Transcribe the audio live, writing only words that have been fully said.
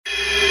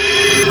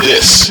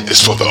This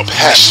is for the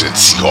passionate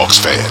Seahawks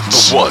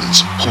fans, the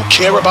ones who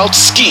care about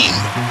scheme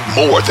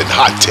more than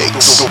hot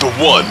takes, the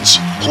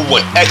ones who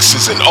want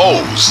X's and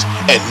O's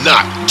and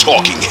not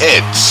talking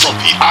heads. From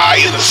the eye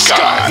in the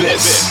sky,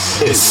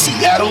 this is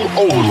Seattle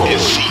Overload.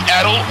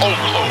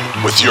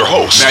 With your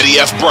hosts,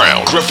 Matty F.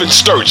 Brown, Griffin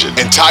Sturgeon,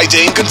 and Ty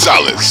Dane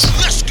Gonzalez.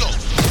 Let's go.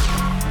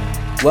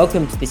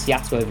 Welcome to the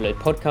Seattle Overload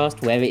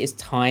podcast, where it is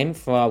time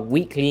for our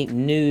weekly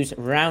news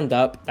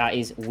roundup. That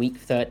is week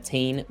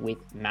 13 with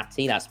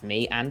Matty, that's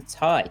me, and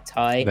Ty.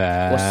 Ty,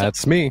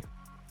 that's me.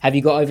 Have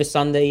you got over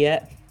Sunday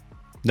yet?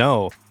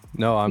 No,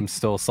 I'm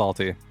still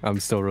salty. I'm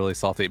still really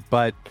salty,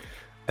 but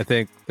I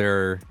think there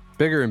are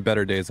bigger and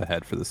better days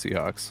ahead for the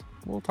Seahawks.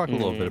 We'll talk a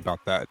little bit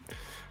about that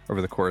over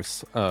the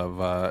course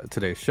of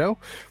today's show.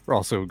 We're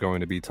also going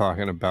to be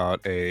talking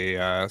about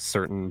a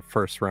certain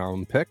first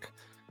round pick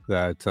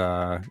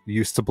that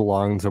used to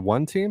belong to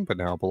one team, but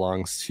now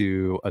belongs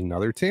to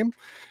another team,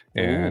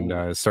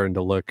 and starting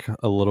to look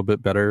a little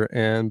bit better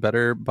and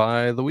better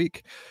by the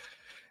week.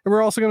 And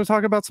we're also going to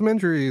talk about some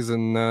injuries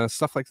and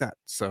stuff like that.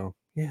 So,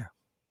 yeah.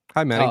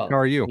 Hi, Matty. How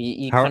are you?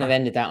 You kind of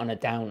ended that on a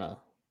downer.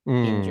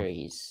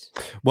 Injuries.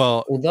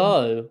 Well,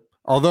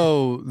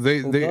 although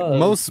they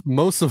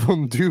most of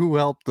them do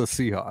help the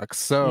Seahawks,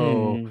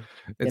 so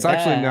it's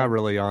actually not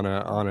really on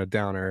a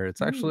downer.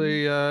 It's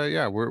actually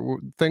we're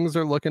things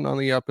are looking on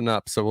the up and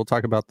up. So we'll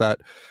talk about that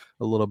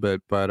a little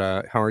bit.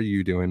 But how are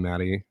you doing,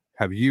 Matty?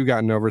 Have you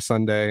gotten over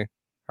Sunday?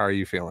 How are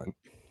you feeling?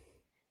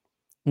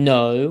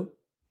 No,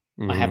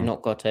 I have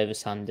not got over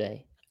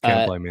Sunday.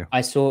 Can't blame you.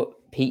 I saw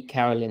Pete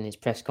Carroll in his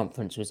press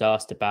conference was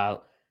asked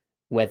about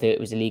whether it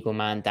was a legal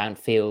man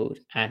downfield,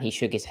 and he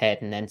shook his head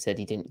and then said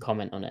he didn't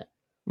comment on it.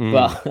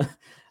 But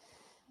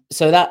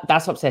so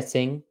that's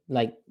upsetting.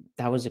 Like,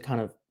 that was a kind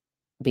of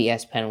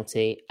BS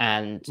penalty,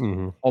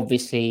 and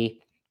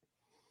obviously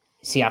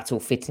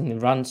Seattle fitting the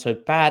run so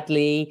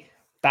badly,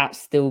 that's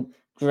still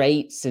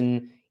great.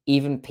 And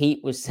even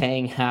Pete was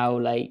saying how,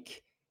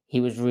 like, he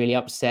was really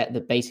upset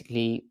that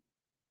basically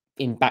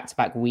in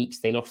back-to-back weeks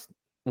they lost,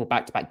 or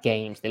back-to-back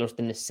games they lost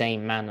in the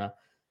same manner.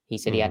 He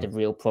said he had a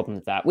real problem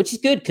with that, which is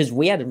good because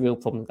we had a real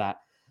problem with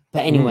that.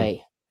 But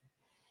anyway,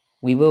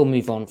 we will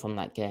move on from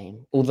that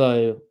game,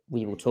 although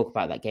we will talk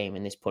about that game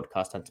in this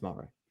podcast and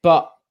tomorrow.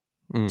 But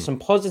some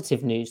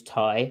positive news,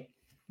 Ty.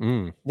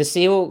 The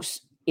Seahawks,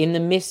 in the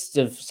midst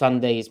of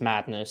Sunday's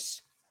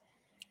madness,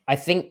 I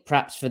think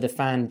perhaps for the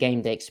fan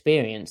game day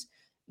experience,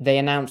 they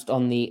announced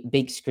on the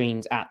big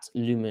screens at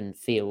Lumen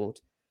Field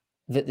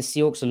that the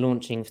Seahawks are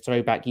launching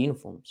throwback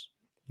uniforms.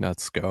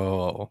 Let's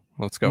go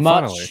Much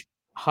finally.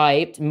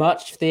 Hyped,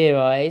 much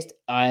theorized.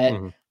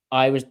 I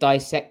was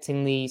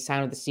dissecting the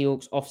Sound of the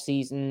Seahawks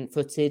off-season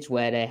footage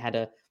where they had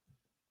a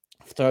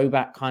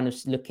throwback kind of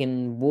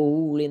looking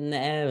wall in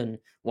there, and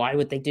why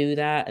would they do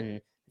that?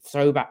 And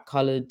throwback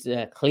coloured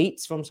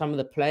cleats from some of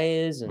the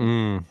players,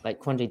 and like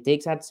Quandre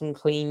Diggs had some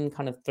clean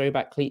kind of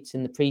throwback cleats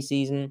in the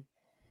preseason.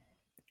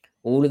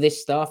 All of this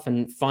stuff,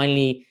 and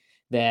finally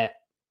they're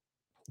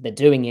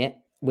doing it,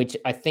 which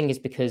I think is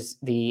because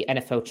the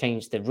NFL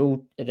changed the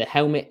rule, the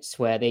helmets,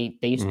 where they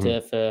used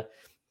to, for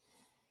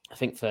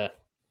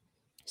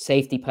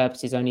safety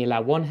purposes, only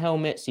allow one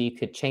helmet, so you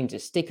could change the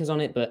stickers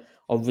on it. But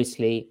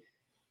obviously,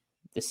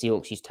 the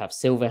Seahawks used to have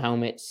silver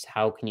helmets.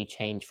 How can you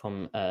change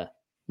from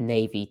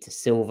navy to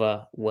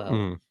silver?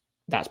 Well,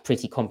 that's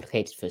pretty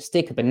complicated for a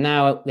sticker. But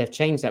now they've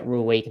changed that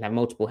rule where you can have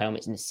multiple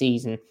helmets in the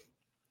season,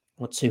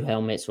 or two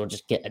helmets, or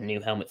just get a new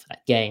helmet for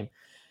that game.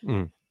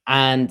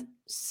 And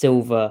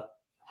silver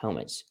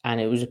helmets.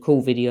 And it was a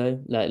cool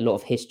video, like a lot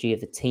of history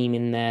of the team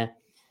in there.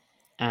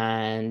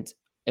 And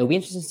it'll be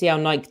interesting to see how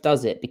Nike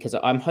does it, because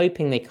I'm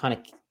hoping they kind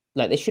of,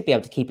 like, they should be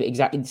able to keep it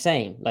exactly the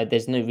same. Like,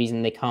 there's no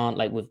reason they can't,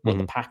 like with what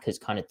the Packers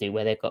kind of do,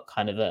 where they've got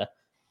kind of a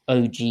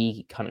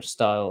OG kind of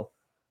style.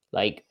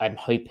 Like, I'm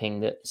hoping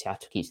that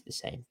Seattle keeps it the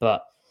same.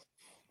 But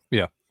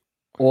yeah,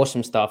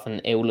 awesome stuff, and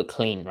it will look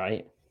clean,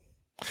 right?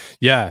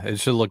 Yeah, it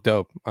should look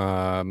dope.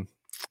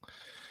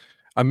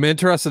 I'm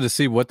interested to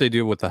see what they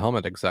do with the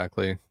helmet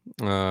exactly.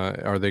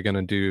 Are they going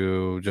to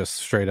do just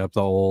straight up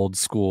the old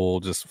school,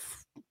 just,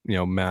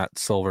 matte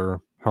silver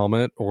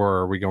helmet, or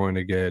are we going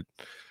to get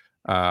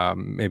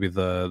maybe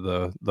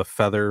the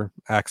feather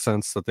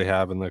accents that they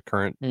have in the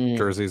current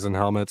jerseys and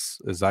helmets?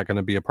 Is that going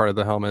to be a part of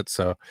the helmet?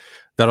 So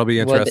that'll be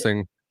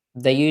interesting.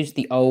 Well, they use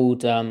the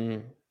old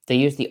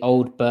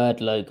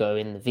bird logo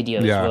in the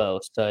video as well.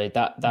 So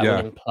that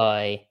would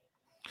imply.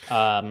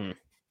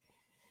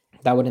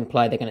 That would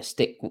imply they're going to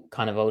stick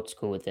kind of old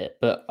school with it.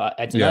 But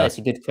I don't know. It's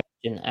a good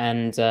question.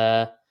 And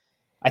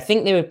I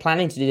think they were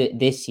planning to do it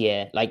this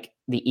year, like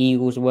the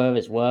Eagles were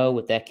as well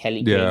with their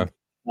Kelly Green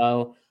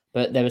style.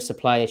 But there were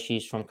supply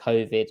issues from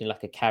COVID and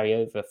like a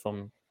carryover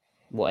from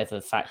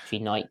whatever factory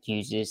Nike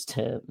uses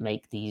to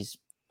make these.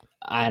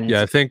 And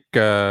I think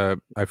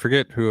I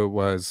forget who it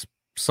was.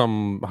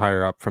 Some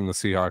higher up from the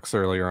Seahawks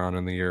earlier on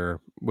in the year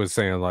was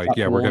saying like, Chuck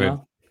we're Warner. going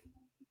to.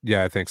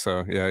 Yeah, I think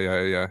so.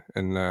 Yeah.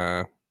 And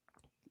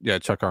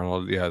Chuck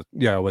Arnold. Yeah,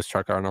 it was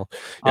Chuck Arnold.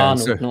 Yeah,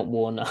 Arnold, not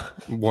Warner.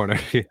 Warner.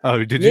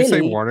 Oh, did you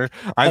say Warner?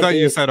 I thought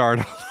you said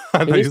Arnold.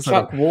 Who is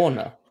Chuck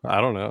Warner?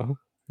 I don't know.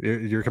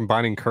 You're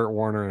combining Kurt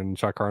Warner and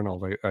Chuck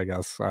Arnold, I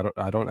guess.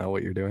 I don't know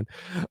what you're doing.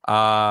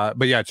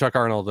 But yeah, Chuck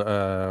Arnold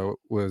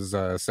was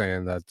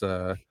saying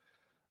that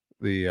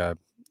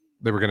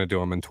they were going to do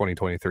them in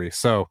 2023.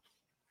 So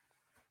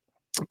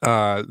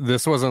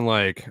this wasn't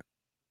like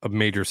a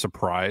major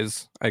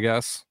surprise, I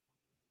guess,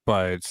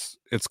 but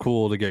it's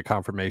cool to get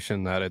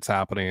confirmation that it's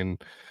happening.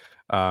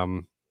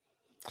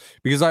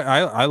 Because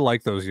I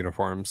like those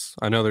uniforms.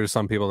 I know there's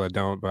some people that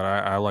don't, but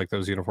I like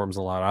those uniforms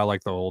a lot. I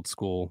like the old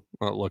school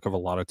look of a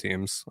lot of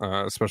teams,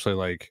 especially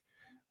like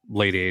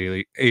late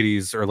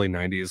 80s, early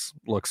 90s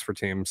looks for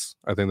teams.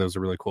 I think those are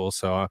really cool.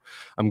 So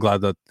I'm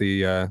glad that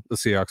the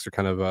Seahawks are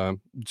kind of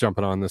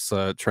jumping on this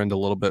trend a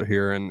little bit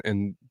here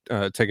and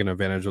taking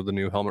advantage of the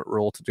new helmet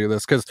rule to do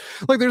this. Because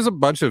like there's a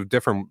bunch of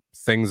different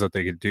things that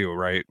they could do,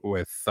 right,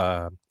 with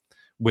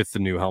the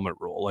new helmet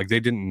rule. Like they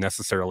didn't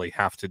necessarily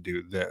have to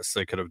do this.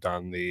 They could have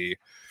done the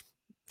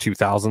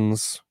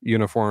 2000s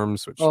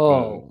uniforms, which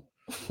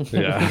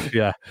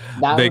yeah.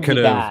 That they would could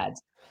be have bad.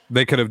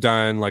 They could have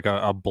done like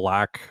a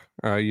black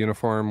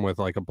uniform with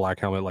like a black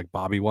helmet like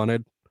Bobby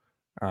wanted.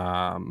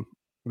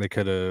 They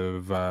could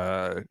have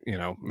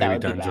maybe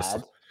done just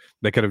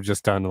they could have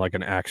just done like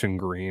an action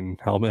green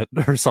helmet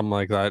or something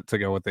like that to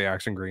go with the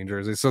action green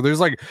jersey. So there's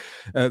like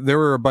there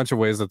were a bunch of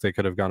ways that they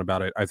could have gone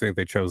about it. I think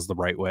they chose the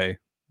right way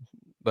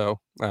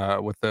though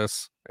with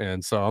this,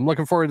 and so I'm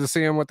looking forward to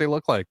seeing what they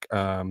look like.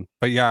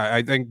 But yeah,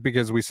 I think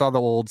because we saw the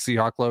old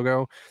Seahawk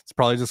logo, it's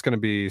probably just going to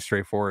be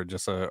straightforward,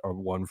 just a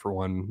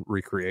 1-for-1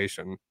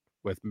 recreation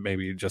with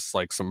maybe just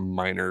like some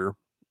minor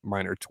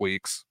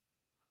tweaks.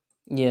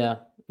 Yeah.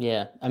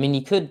 I mean,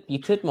 you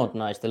could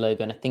modernize the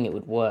logo, and I think it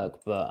would work,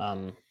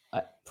 but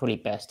probably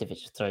best if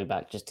it's a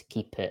throwback, just to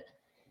keep it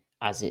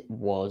as it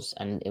was,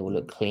 and it will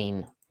look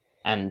clean.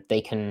 And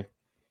they can,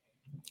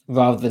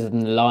 rather than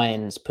the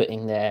Lions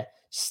putting their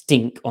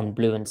stink on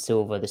blue and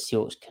silver, the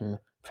Seahawks can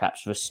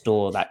perhaps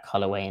restore that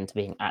colorway into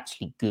being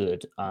actually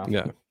good.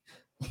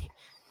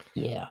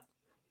 Yeah.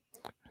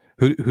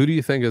 Who do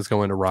you think is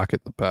going to rock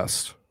it the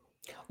best?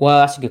 Well,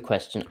 that's a good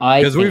question.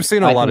 Because we've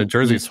seen a lot of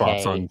jersey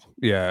swaps on.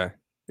 Yeah,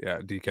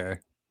 DK.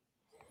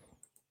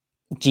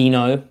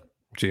 Gino.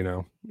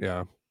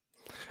 Yeah.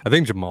 I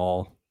think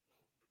Jamal.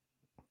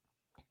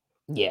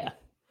 Yeah.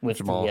 With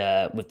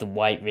the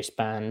white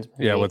wristband.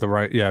 Maybe. Yeah, with the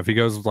right. Yeah, if he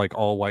goes with like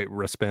all white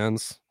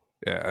wristbands,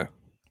 yeah,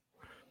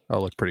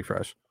 that'll look pretty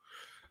fresh.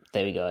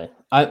 There we go.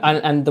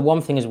 And the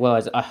one thing as well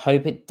is I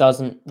hope it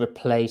doesn't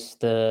replace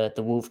the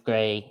wolf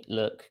grey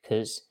look,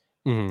 because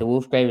the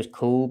wolf grey was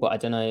cool, but I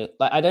don't know.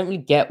 Like, I don't really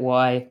get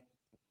why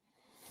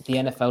the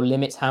NFL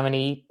limits how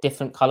many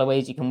different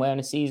colorways you can wear in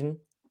a season,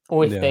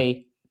 or if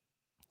they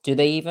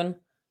even.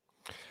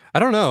 I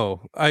don't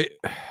know. I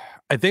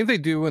think they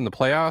do in the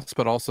playoffs,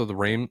 but also the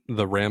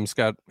Rams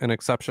got an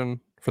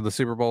exception for the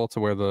Super Bowl to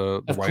wear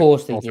the of white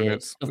course they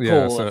alternates. Did. Of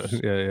course. So,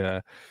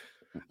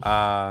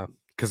 yeah.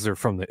 Because they're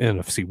from the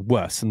NFC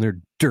West and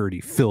they're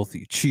dirty,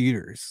 filthy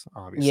cheaters,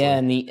 obviously. Yeah,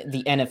 and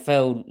the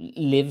NFL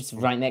lives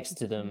right next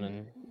to them,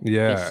 and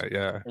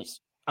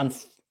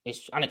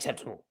it's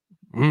unacceptable.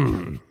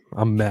 I'm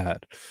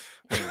mad.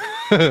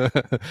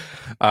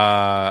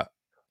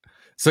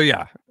 So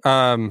yeah.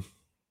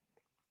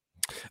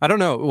 I don't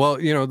know. Well,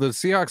 the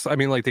Seahawks, I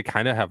mean, like they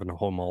kind of have a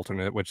home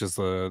alternate, which is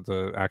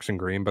the action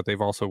green, but they've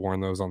also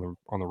worn those on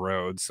the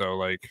road. So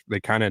like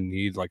they kind of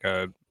need like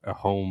a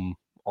home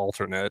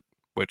alternate,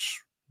 which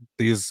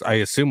these I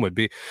assume would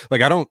be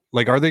like,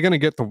 are they going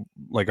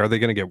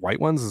to get white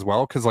ones as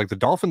well? Because like the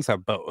Dolphins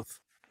have both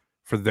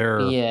for their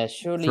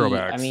surely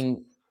throwbacks. I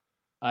mean,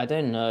 I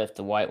don't know if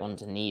the white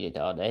ones are needed,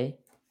 are they?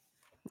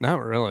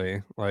 Not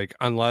really, like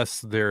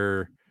unless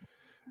they're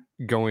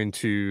going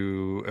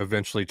to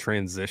eventually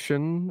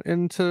transition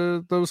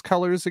into those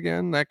colors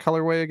again, that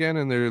colorway again,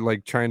 and they're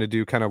like trying to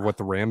do kind of what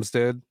the Rams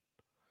did.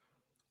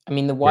 I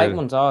mean, the white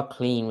ones are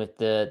clean with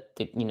the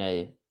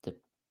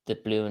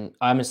blue, and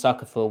I'm a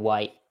sucker for a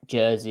white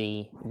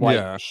jersey,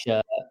 white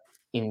shirt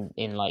in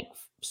like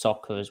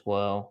soccer as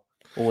well.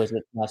 Always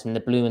looks nice, and the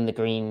blue and the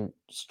green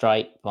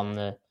stripe on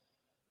the.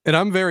 And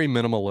I'm very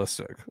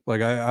minimalistic.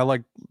 Like I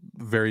like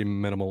very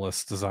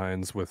minimalist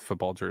designs with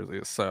football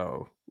jerseys.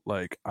 So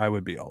like I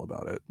would be all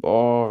about it.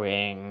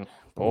 Boring.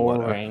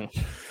 Whatever.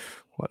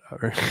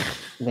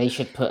 They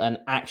should put an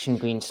action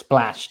green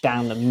splash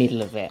down the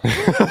middle of it.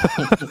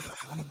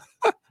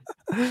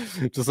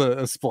 Just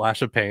a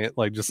splash of paint,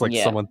 like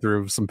someone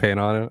threw some paint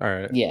on it. All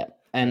right. Yeah.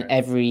 And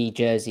every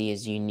jersey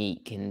is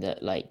unique in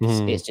that, like,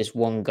 it's just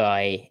one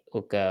guy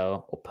or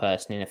girl or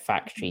person in a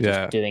factory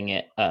just doing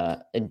it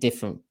in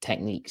different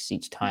techniques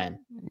each time.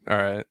 All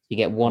right. You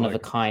get one of a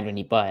kind when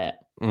you buy it.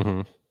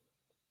 Mm-hmm.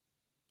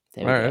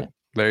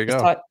 There you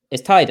go.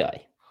 It's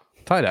tie-dye.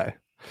 Tie-dye.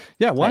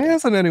 Yeah, why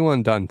hasn't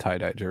anyone done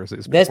tie-dye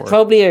jerseys before? There's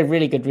probably a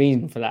really good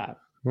reason for that.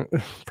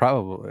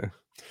 Probably.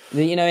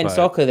 In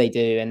soccer they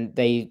do, and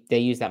they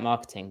use that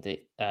marketing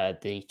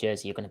that the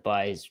jersey you're going to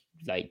buy is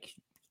like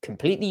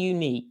completely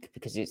unique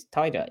because it's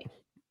tie-dye.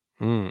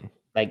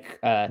 Like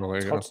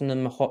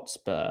Tottenham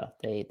Hotspur,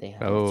 they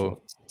have a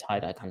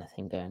tie-dye kind of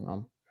thing going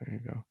on. There you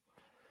go.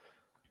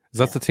 Is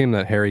that the team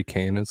that Harry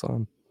Kane is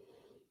on?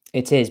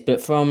 It is,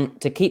 but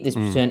to keep this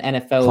to an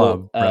NFL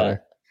club,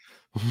 brother.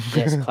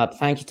 Yes, club.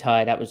 Thank you,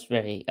 Ty. That was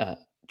very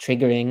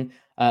triggering.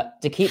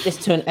 To keep this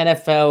to an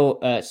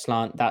NFL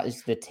slant, that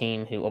is the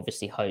team who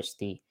obviously host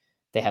they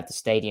have the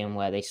stadium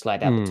where they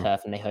slide out the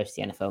turf and they host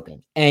the NFL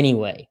games.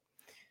 Anyway,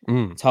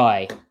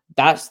 Ty,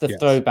 that's the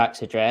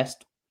throwbacks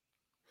addressed.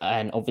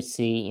 And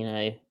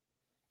obviously,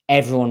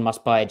 everyone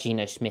must buy a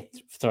Geno Smith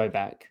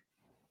throwback.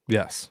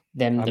 Yes.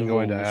 I'm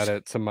going to add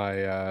it to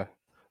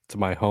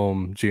my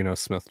home Geno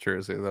Smith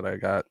jersey that I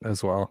got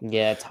as well.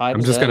 Yeah, Ty.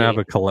 I'm just gonna have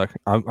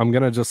I'm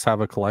gonna just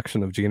have a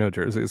collection of Geno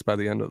jerseys by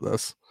the end of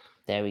this.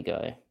 There we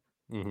go.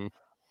 Mm-hmm.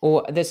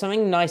 Or there's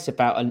something nice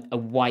about a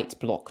white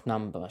block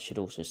number, I should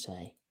also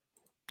say.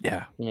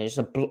 Yeah. Just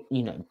a block.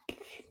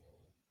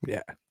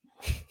 Yeah.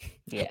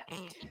 Yeah.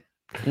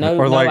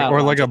 Or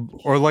like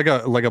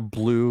a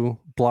blue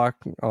block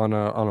on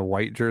a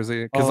white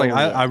jersey, because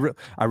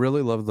I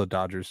really love the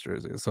Dodgers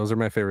jerseys. Those are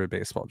my favorite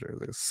baseball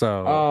jerseys.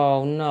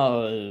 So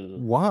no,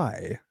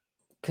 why?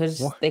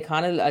 Because they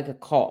kind of look like a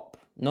cop.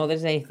 Not that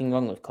there's anything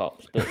wrong with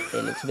cops, but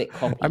it looks a bit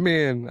coppy. I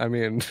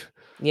mean.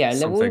 Yeah,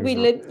 we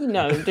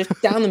live, just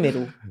down the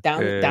middle, down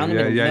the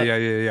middle.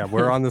 Yeah.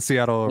 We're on the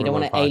Seattle. We don't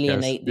want to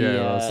alienate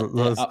the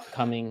those...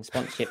 upcoming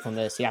sponsorship from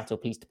the Seattle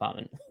Police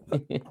Department.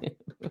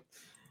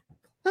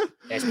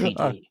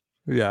 SPG.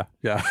 Yeah.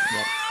 Yep.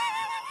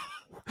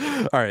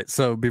 All right.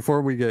 So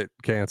before we get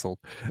canceled,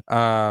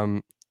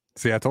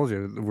 see, I told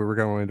you we were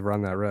going to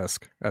run that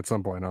risk at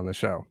some point on the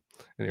show,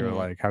 and you were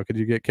like, "How could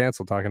you get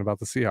canceled talking about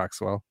the Seahawks?"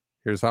 Well,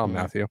 here's how,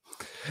 Matthew.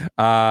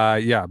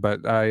 Yeah,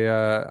 but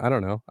I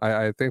don't know.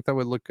 I think that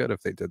would look good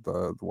if they did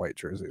the white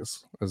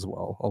jerseys as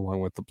well, along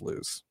with the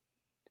blues,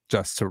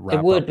 just to wrap.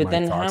 It would, but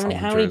then how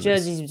many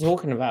jerseys are you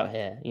talking about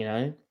here?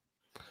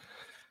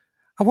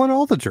 I want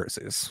all the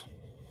jerseys.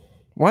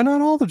 Why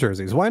not all the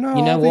jerseys? Why not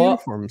all the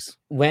uniforms?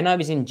 When I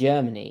was in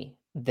Germany,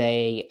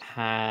 they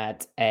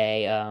had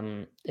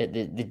the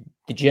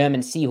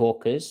German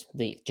Seahawkers,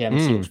 the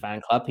German Seahawks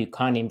fan club, who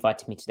kindly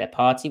invited me to their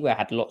party where I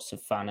had lots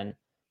of fun and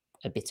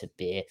a bit of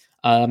beer.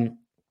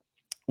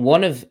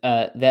 One of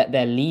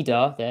their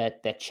leader,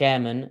 their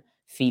chairman,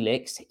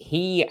 Felix,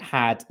 he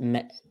had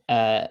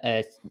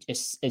a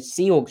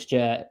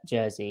Seahawks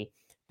jersey,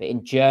 but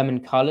in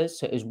German colors.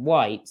 So it was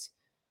white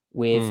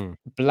with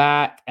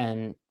black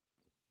and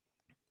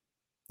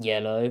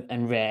yellow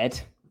and red,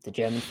 the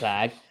German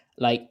flag,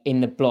 like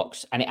in the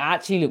blocks, and it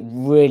actually looked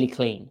really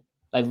clean.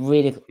 Like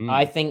really,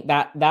 I think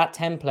that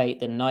template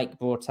that Nike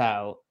brought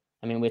out.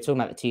 I mean, we're talking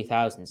about the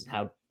 2000s and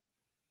how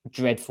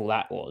dreadful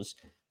that was.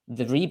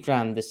 The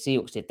rebrand the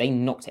Seahawks did, they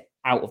knocked it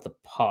out of the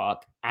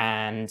park.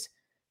 And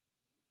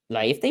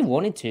like, if they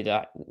wanted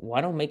to,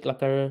 why don't make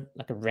like a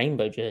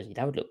rainbow jersey?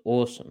 That would look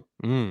awesome.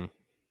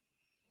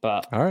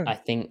 But I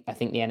think the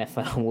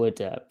NFL would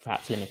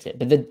perhaps limit it.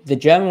 But the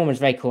German one was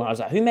very cool. I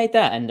was like, who made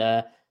that? And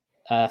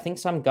I think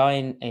some guy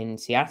in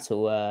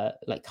Seattle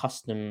like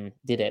custom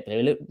did it, but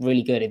it looked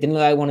really good. It didn't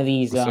look like one of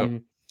these.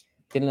 Didn't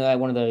look like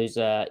one of those.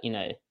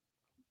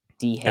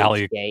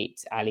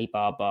 DHgate,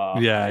 Alibaba.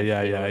 Yeah.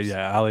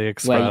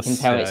 AliExpress. Where you can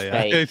tell it's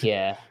fake.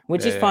 Yeah,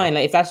 which is fine.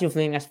 Like if that's your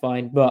thing, that's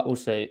fine. But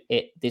also,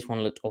 this one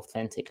looked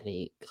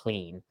authentically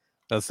clean.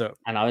 That's so.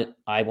 And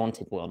I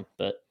wanted one,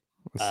 but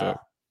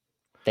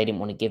they didn't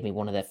want to give me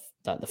one of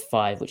the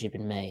 5 which had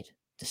been made.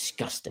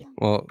 Disgusting.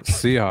 Well,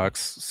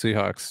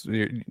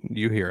 Seahawks,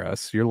 you hear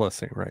us. You're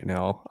listening right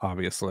now,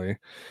 obviously.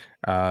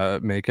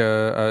 Make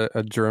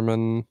a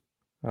German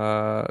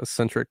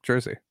centric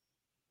jersey.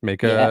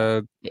 Make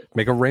a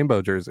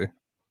rainbow jersey.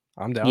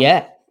 I'm down.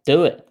 Yeah,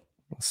 do it.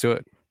 Let's do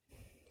it.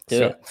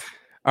 Do it.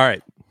 All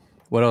right.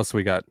 What else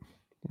we got?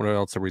 What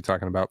else are we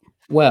talking about?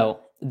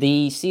 Well,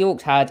 the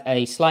Seahawks had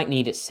a slight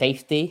need at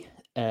safety.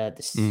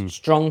 The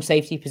strong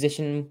safety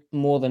position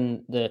more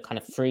than the kind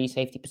of free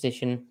safety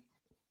position.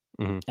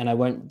 And I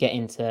won't get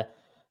into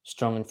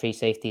strong and free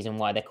safeties and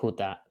why they're called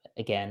that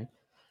again.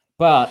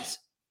 But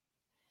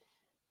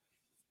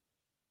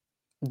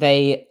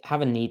they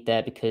have a need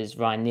there because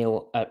Ryan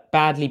Neal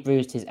badly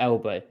bruised his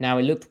elbow. Now,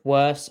 it looked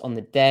worse on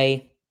the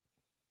day.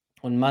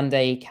 On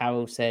Monday,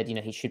 Carroll said,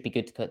 he should be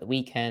good to go at the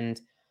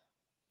weekend.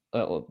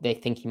 Or they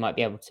think he might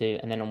be able to.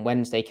 And then on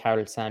Wednesday,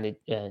 Carroll sounded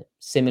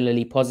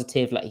similarly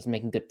positive, like he's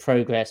making good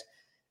progress.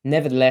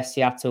 Nevertheless,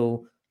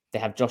 Seattle, they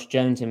have Josh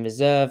Jones in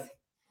reserve.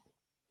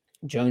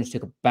 Jones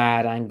took a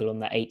bad angle on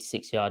that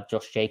 86-yard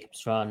Josh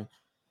Jacobs run.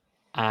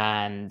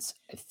 And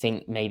I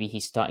think maybe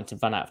he's starting to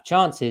run out of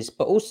chances.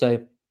 But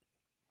also,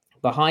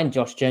 behind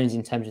Josh Jones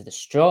in terms of the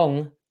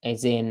strong,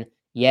 as in,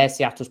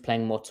 Seattle's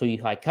playing more 2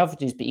 high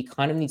coverages, but you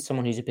kind of need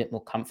someone who's a bit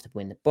more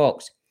comfortable in the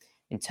box.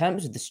 In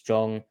terms of the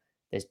strong,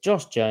 there's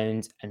Josh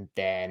Jones, and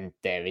then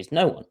there is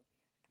no one.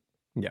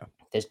 Yeah.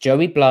 There's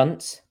Joey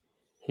Blunt,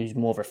 who's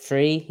more of a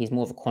free. He's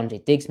more of a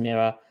Quandre Diggs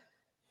mirror.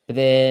 But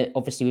they're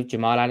obviously with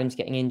Jamal Adams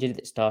getting injured at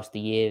the start of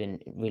the year in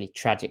really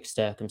tragic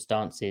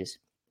circumstances.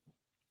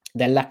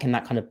 They're lacking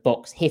that kind of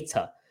box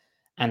hitter.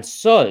 And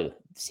so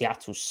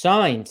Seattle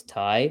signed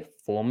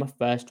former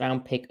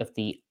first-round pick of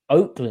the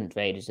Oakland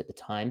Raiders at the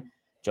time,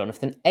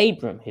 Jonathan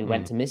Abram, who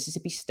went to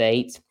Mississippi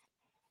State.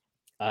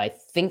 I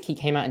think he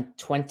came out in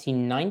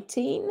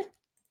 2019.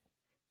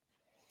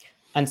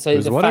 And so it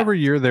was whatever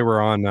year they were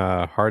on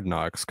Hard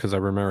Knocks, because I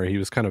remember he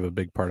was kind of a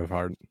big part of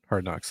Hard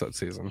Knocks that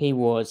season. He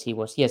was.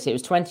 Yes, it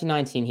was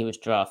 2019 he was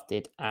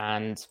drafted,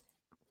 and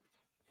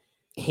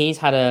he's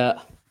had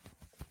a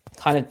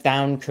kind of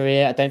down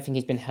career. I don't think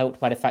he's been helped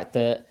by the fact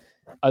that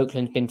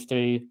Oakland's been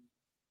through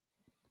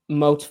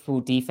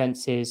multiple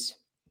defenses,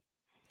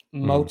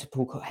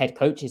 multiple head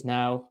coaches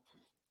now.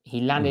 He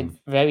landed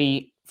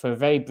for a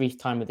very brief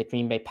time with the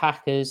Green Bay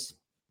Packers.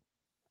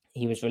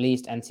 He was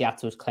released, and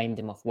Seattle's claimed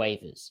him off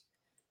waivers.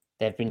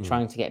 They've been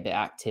trying to get a bit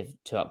active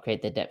to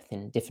upgrade their depth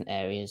in different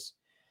areas.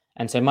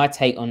 And so my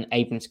take on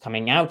Abrams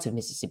coming out of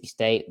Mississippi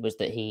State was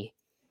that he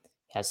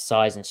has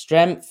size and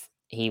strength.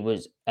 He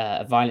was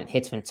a violent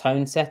hitter and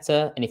tone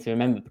setter. And if you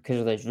remember, because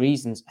of those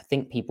reasons, I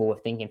think people were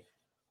thinking,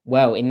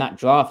 well, in that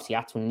draft,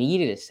 Seattle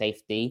needed a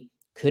safety.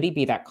 Could he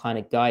be that kind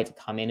of guy to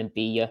come in and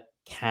be your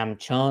Cam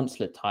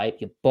Chancellor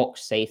type, your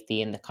box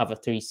safety in the cover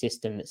 3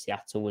 system that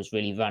Seattle was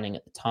really running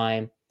at the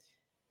time?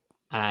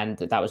 And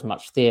that was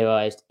much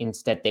theorized.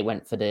 Instead, they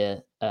went for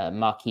the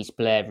Marquise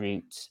Blair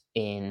route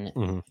in...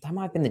 That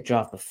might have been the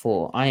draft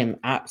before. I am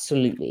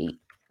absolutely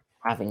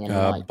having a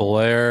night.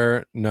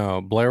 Blair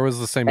was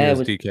the same year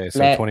as DK, so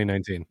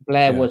 2019.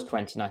 Blair was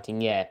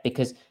 2019, yeah.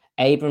 Because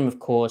Abram, of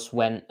course,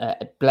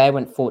 Blair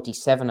went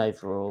 47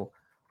 overall,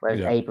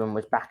 whereas Abram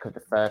was back of the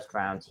first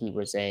round. He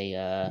was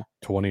a...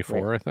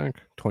 24, I think.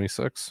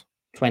 26?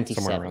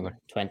 27. Somewhere around there.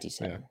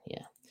 27,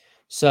 yeah.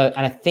 So,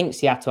 and I think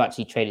Seattle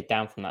actually traded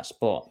down from that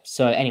spot.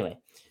 So anyway,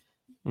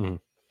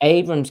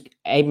 Abrams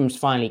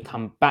finally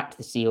come back to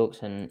the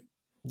Seahawks, and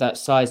that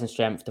size and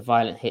strength, the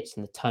violent hits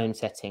and the tone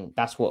setting,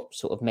 that's what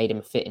sort of made him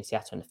a fit in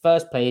Seattle in the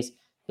first place.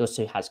 He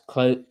also has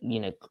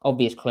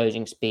obvious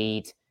closing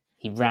speed.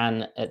 He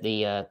ran at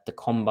the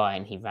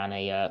combine. He ran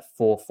a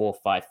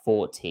 4.45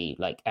 40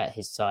 like at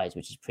his size,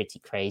 which is pretty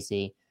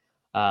crazy.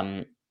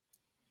 And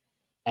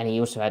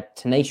he also had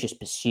tenacious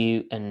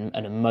pursuit and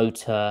a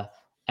motor,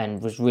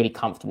 and was really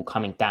comfortable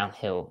coming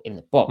downhill in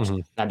the box.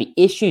 Now, the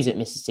issues at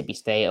Mississippi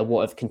State are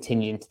what have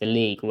continued into the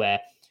league, where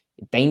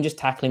dangerous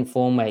tackling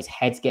form, where his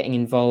head's getting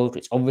involved,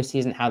 which obviously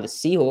isn't how the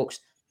Seahawks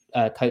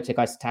coach their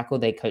guys to tackle.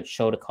 They coach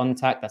shoulder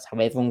contact. That's how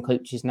everyone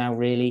coaches now,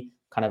 really.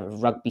 Kind of a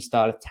rugby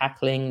style of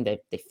tackling. They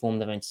formed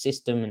their own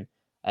system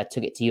and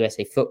took it to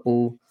USA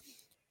football.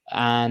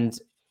 And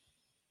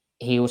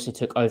he also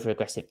took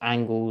over-aggressive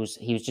angles.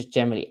 He was just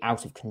generally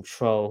out of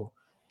control,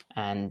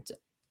 and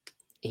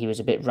he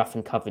was a bit rough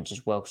in coverage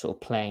as well, sort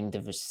of playing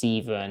the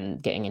receiver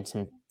and getting into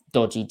some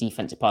dodgy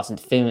defensive pass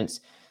interference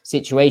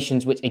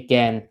situations, which,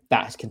 again,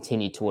 that has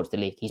continued towards the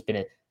league. He's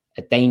been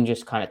a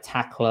dangerous kind of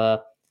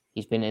tackler.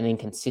 He's been an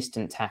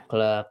inconsistent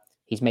tackler.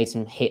 He's made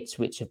some hits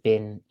which have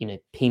been,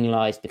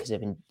 penalized because they've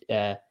been,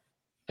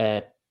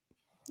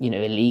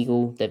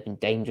 illegal. They've been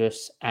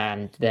dangerous.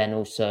 And then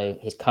also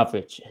his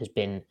coverage has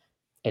been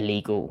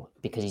illegal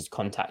because he's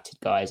contacted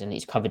guys, and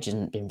his coverage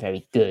hasn't been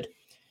very good.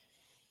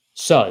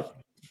 So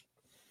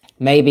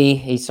maybe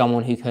he's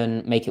someone who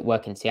can make it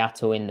work in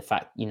Seattle, in the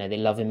fact, they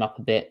love him up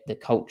a bit, the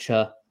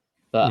culture.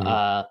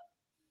 But,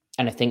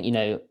 and I think,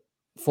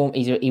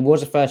 he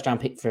was a first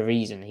round pick for a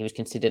reason. He was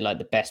considered like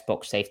the best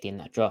box safety in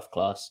that draft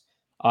class.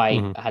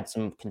 I had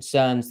some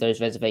concerns. Those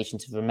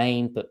reservations have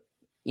remained, but,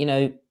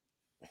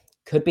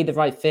 could be the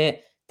right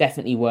fit.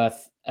 Definitely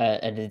worth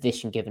an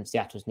addition given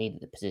Seattle's need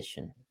at the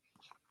position.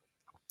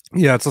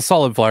 Yeah, it's a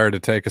solid flyer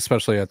to take,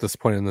 especially at this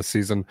point in the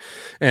season.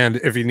 And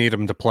if you need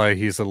him to play,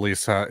 he at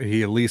least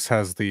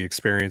has the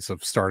experience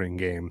of starting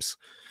games,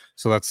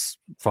 so that's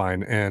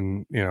fine.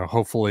 And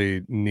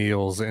hopefully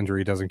Neal's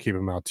injury doesn't keep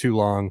him out too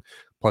long.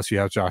 Plus, you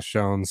have Josh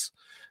Jones,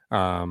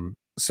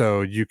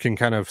 so you can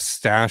kind of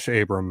stash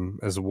Abram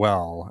as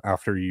well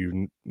after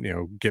you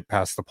get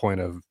past the point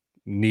of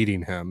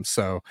needing him.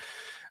 So,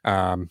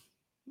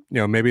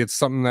 maybe it's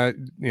something that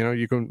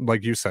you can,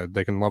 like you said,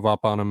 they can love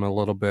up on him a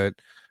little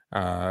bit.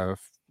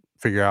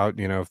 Figure out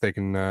if they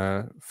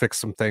can fix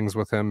some things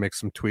with him, make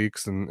some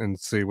tweaks, and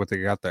see what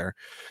they got there.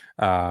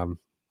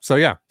 So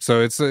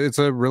it's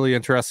a really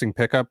interesting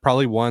pickup,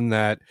 probably one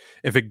that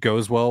if it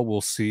goes well, we'll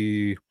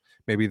see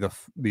maybe the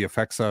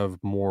effects of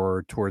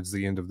more towards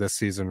the end of this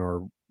season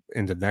or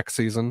into next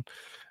season.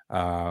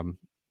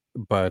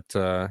 But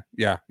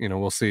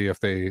we'll see if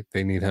they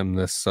need him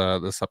this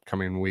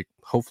upcoming week.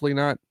 Hopefully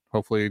not.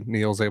 Hopefully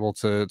Neal's able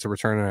to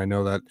return, and I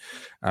know that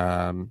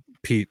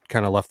Pete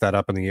kind of left that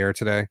up in the air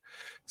today,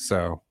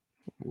 so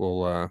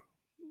we'll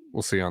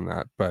see on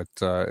that. But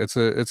it's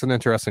an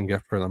interesting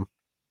gift for them.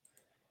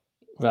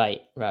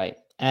 Right,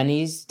 and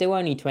he's still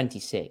only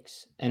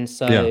 26, and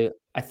so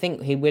I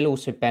think he will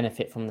also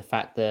benefit from the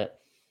fact that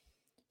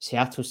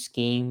Seattle's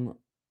scheme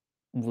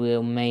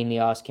will mainly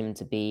ask him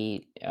to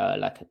be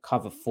like a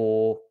cover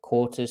 4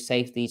 quarters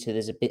safety, so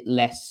there's a bit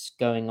less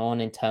going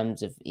on in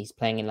terms of he's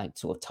playing in like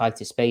sort of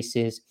tighter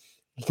spaces.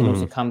 He can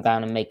also come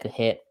down and make a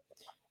hit,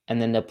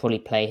 and then they'll probably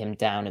play him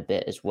down a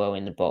bit as well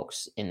in the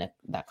box in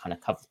that kind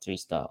of cover 3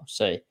 style.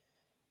 So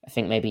I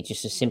think maybe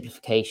just a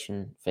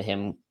simplification for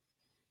him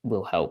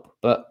will help.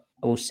 But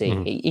we'll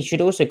see. He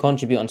should also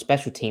contribute on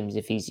special teams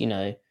if he's,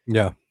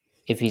 yeah,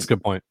 if he's it's a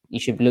good point. You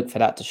should look for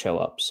that to show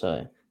up.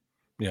 So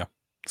yeah,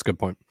 it's a good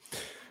point.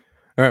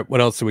 All right,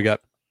 what else do we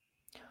got?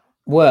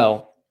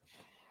 Well,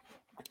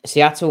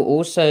 Seattle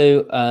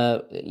also,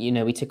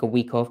 we took a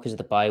week off because of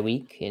the bye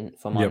week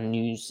from our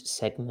news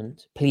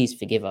segment. Please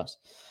forgive us.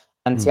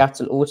 And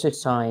Seattle also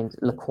signed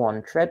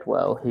Laquan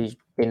Treadwell, who's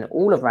been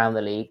all around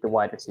the league, the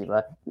wide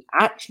receiver. He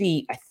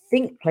actually, I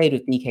think, played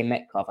with DK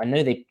Metcalf. I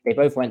know they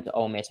both went to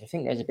Ole Miss. I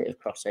think there's a bit of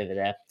crossover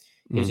there.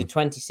 He was a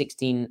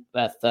 2016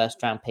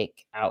 first-round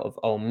pick out of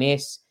Ole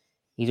Miss.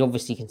 He's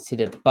obviously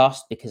considered a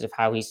bust because of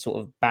how he's sort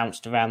of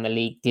bounced around the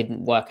league,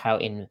 didn't work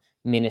out in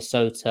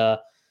Minnesota.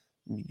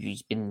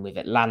 He's been with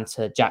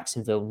Atlanta,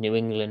 Jacksonville, New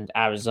England,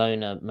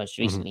 Arizona, most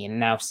recently, and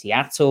now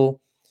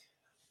Seattle.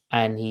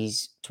 And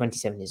he's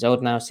 27 years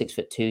old now,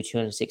 6'2",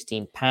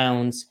 216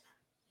 pounds.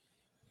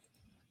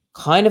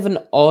 Kind of an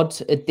odd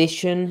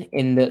addition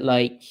in that,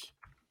 like,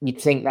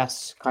 you'd think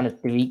that's kind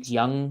of Derek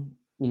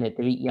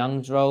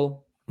Young's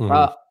role.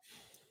 But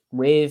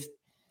with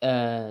D.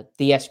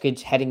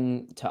 Eskridge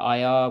heading to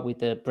IR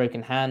with a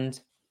broken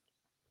hand,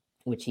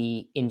 which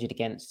he injured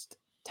against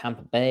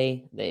Tampa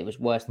Bay, that it was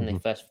worse than they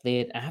first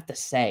feared. I have to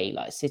say,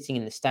 like, sitting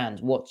in the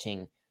stands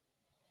watching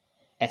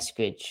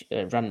Eskridge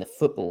run the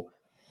football,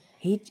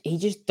 he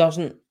just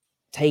doesn't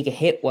take a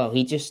hit well.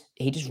 He just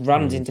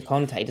runs into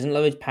contact. He doesn't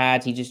lower his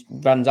pads. He just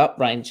runs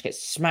upright and just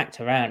gets smacked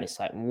around. It's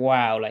like,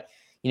 wow. Like,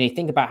 you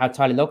think about how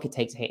Tyler Lockett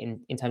takes a hit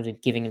in terms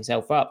of giving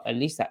himself up. At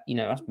least that,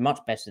 that's much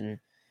better than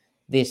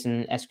this.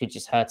 And Eskridge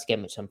just hurt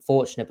again, which is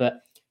unfortunate. But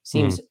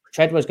seems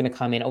Treadwell's going to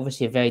come in,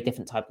 obviously a very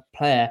different type of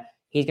player.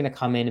 He's going to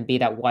come in and be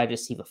that wide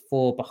receiver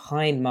 4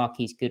 behind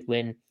Marquise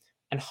Goodwin.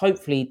 And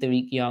hopefully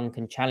Derek Young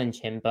can challenge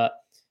him. But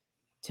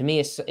to me,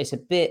 it's a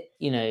bit,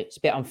 it's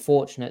a bit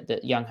unfortunate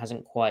that Young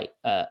hasn't quite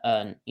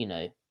earned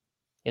the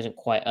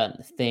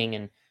thing.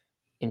 And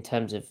in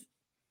terms of,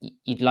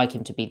 you'd like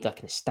him to be like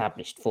an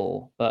established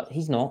 4, but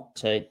he's not.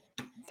 So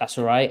that's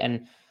all right.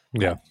 And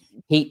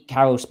Pete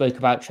Carroll spoke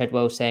about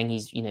Treadwell saying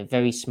he's,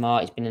 very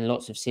smart. He's been in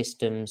lots of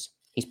systems.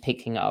 He's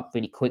picking it up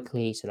really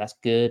quickly. So that's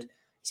good. He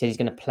said he's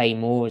going to play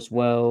more as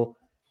well.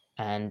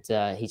 And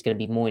he's going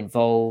to be more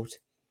involved.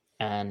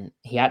 And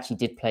he actually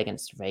did play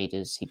against the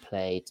Raiders. He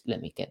played,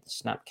 let me get the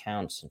snap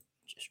counts. I'm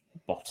just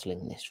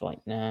bottling this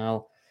right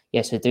now.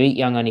 Yeah, so Derek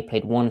Young only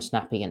played 1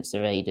 snap against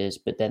the Raiders,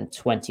 but then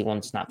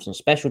 21 snaps on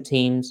special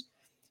teams.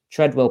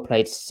 Treadwell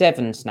played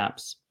 7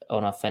 snaps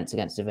on offense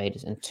against the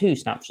Raiders and 2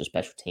 snaps on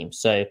special teams.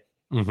 So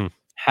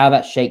how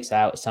that shakes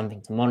out is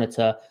something to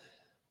monitor.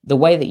 The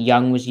way that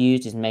Young was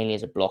used is mainly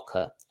as a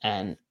blocker,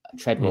 and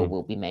Treadwell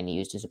will be mainly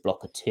used as a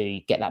blocker too.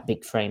 You get that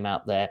big frame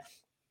out there.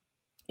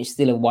 It's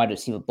still a wide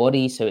receiver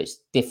body, so it's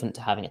different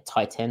to having a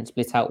tight end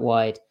split out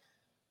wide.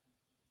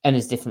 And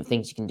there's different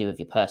things you can do with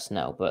your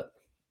personnel, but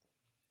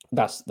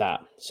that's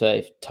that.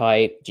 So,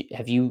 Ty,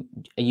 are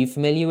you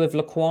familiar with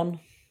Laquan?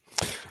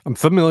 I'm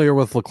familiar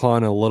with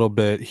Laquan a little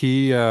bit.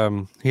 He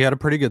had a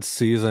pretty good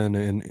season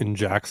in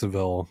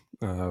Jacksonville,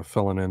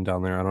 filling in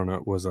down there. I don't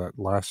know, was that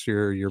last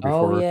year, year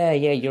before? Oh yeah,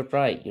 you're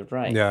right.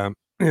 Yeah,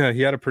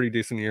 he had a pretty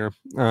decent year.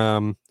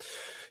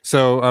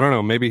 So I don't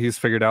know, maybe he's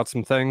figured out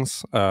some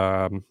things.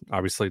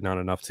 Obviously not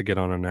enough to get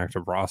on an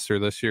active roster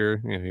this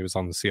year. He was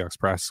on the Seahawks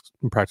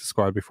practice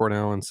squad before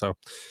now, and so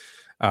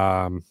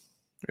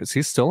is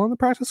he still on the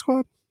practice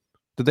squad?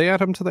 Did they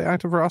add him to the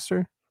active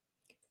roster?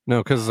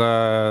 No, because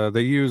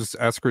they used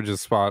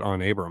Eskridge's spot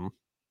on Abram.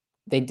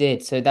 They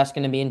did, so that's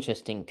going to be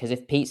interesting. Because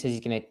if Pete says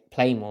he's going to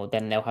play more,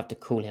 then they'll have to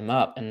call him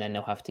up, and then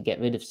they'll have to get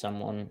rid of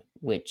someone.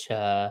 Which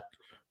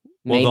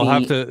maybe they'll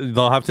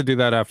have to do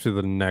that after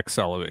the next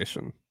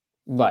elevation.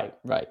 Right.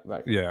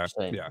 Yeah,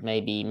 so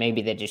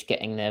maybe they're just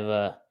getting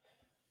their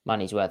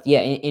money's worth.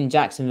 Yeah, in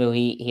Jacksonville,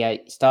 he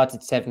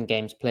started 7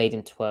 games, played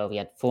in 12. He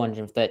had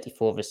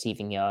 434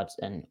 receiving yards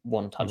and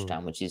 1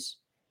 touchdown, which is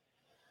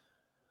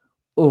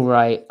all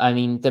right. I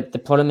mean, the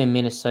problem in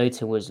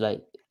Minnesota was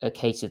like a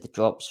case of the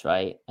drops,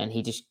 right? And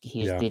he just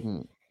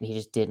didn't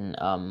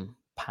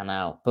pan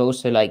out. But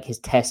also like his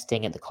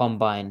testing at the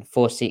combine,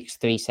 4.6,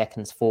 3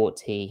 seconds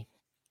 40,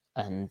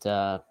 and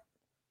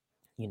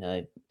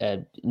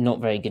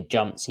not very good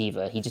jumps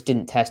either. He just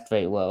didn't test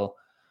very well.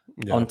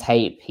 On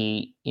tape.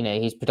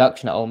 His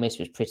production at Ole Miss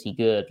was pretty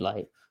good,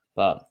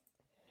 but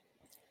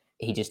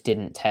he just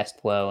didn't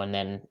test well, and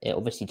then it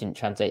obviously didn't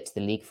translate to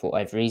the league for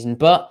whatever reason.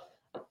 But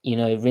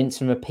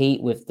rinse and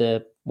repeat with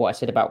what I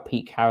said about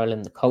Pete Carroll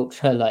and the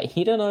culture. Like,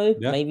 you don't know,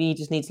 maybe he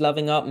just needs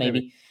loving up.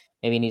 Maybe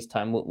he needs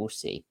time. We'll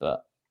see.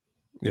 But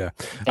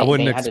I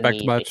wouldn't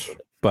expect much,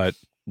 but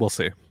we'll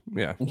see.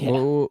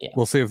 We'll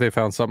see if they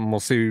found something. We'll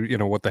see,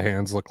 what the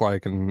hands look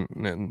like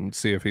and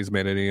see if he's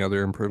made any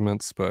other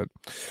improvements. But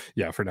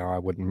for now, I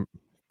wouldn't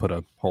put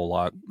a whole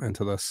lot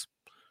into this.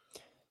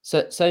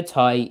 So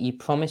Ty, you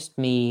promised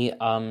me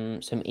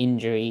some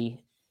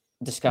injury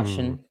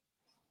discussion.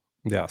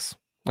 Yes.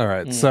 All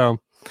right. So,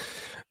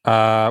 we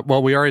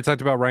already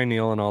talked about Ryan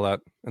Neal and all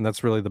that, and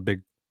that's really the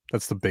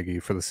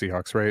biggie for the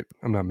Seahawks, right?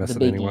 I'm not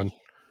missing anyone.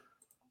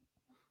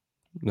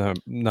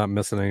 not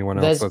missing anyone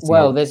else.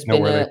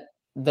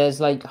 There's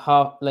like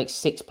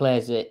 6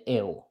 players that are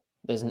ill.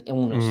 There's an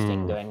illness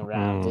thing going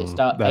around. That's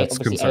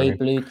obviously concerning.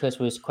 Abe Lucas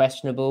was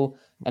questionable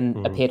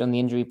and appeared on the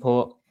injury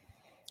report.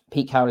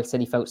 Pete Carroll said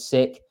he felt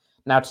sick.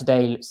 Now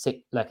today,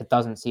 like a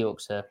dozen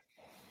Seahawks are.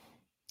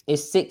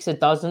 Is 6 a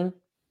dozen?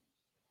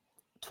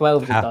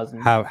 12 a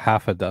dozen.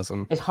 Half a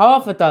dozen. It's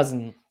half a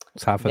dozen.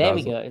 It's half a there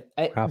dozen. There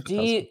we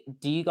go.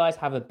 Do you guys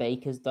have a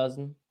baker's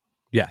dozen?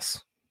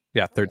 Yes.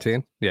 Yeah,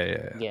 13.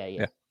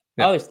 Yeah.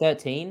 Oh, it's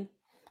 13.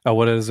 Oh,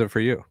 what is it for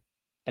you?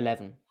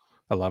 11.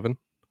 11?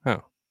 Oh,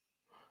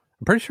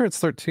 I'm pretty sure it's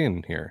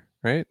 13 here,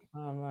 right?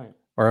 Oh, right.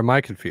 Or am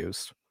I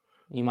confused?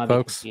 You might be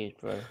confused,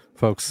 bro.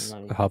 Folks,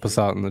 help us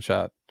out in the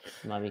chat.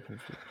 You might be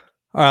confused.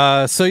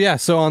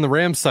 So on the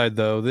Rams side,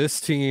 though, this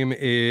team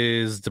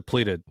is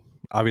depleted.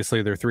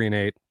 Obviously, they're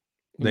 3-8.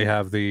 They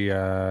have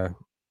the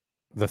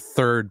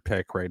third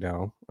pick right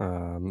now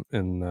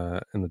in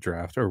the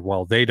draft. Or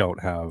well, they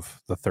don't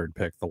have the third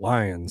pick. The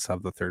Lions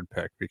have the third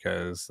pick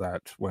because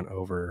that went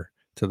over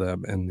to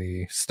them in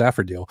the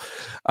Stafford deal.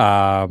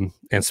 And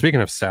speaking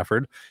of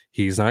Stafford,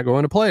 he's not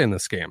going to play in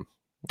this game.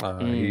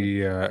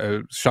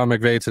 Sean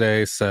McVay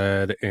today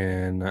said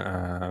in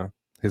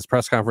his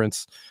press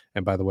conference,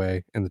 and by the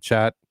way, in the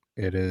chat,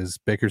 it is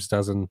Baker's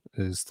dozen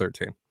is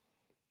 13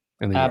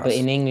 in the US, but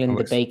in England,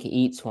 the baker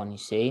eats one. You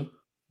see,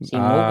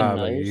 Morgan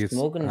knows.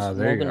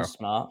 Morgan's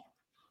smart.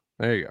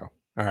 There you go.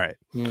 All right.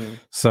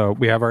 So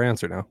we have our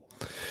answer now.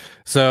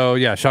 So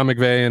yeah, Sean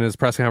McVay in his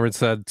press conference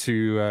said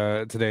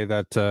today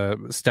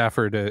that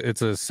Stafford,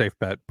 it's a safe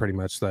bet pretty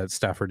much that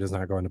Stafford is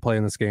not going to play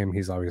in this game.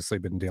 He's obviously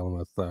been dealing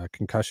with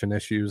concussion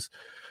issues.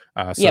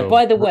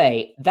 By the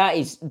way, that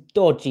is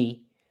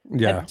dodgy.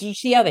 Yeah. Do you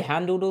see how they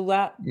handled all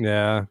that?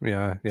 Yeah.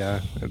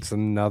 It's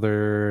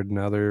another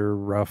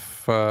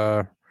rough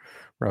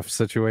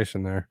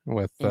situation there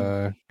with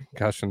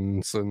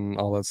concussions and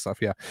all that stuff.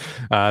 Yeah.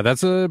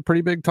 That's a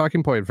pretty big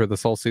talking point for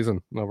this whole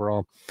season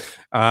overall.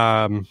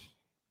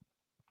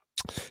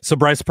 So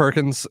Bryce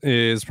Perkins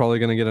is probably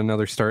going to get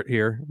another start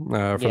here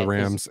for the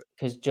Rams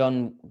because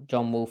John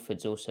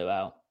Wolford's also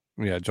out.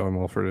 Yeah, John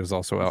Wolford is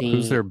also out.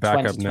 Who's their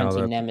backup now?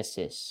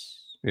 Nemesis.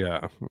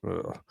 Yeah.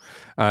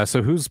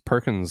 So who's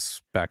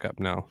Perkins' backup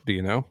now? Do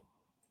you know?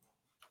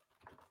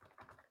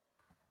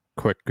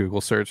 Quick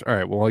Google search. All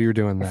right. Well, while you're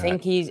doing that, I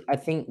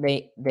think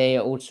they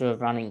are also a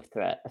running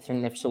threat. I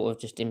think they've sort of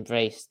just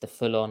embraced the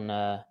full on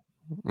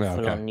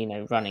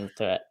running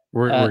threat.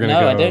 We're gonna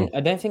go... I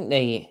don't think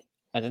they.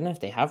 I don't know if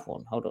they have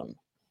one. Hold on.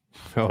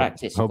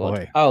 Practice squad.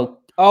 Boy.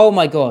 Oh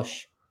my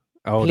gosh.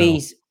 Oh,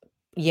 please.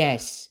 No.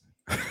 Yes.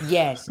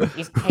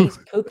 It's Case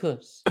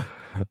Cookus.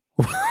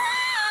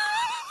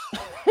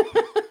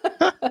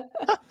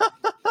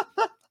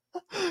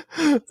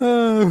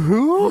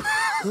 Who?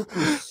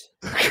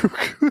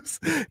 Cuckoos.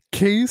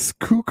 Case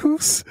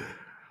Cuckoos?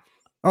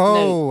 Oh,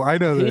 no, I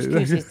know that.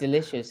 Couscous is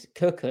delicious.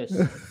 Cuckoos.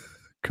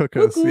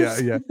 Cuckoos.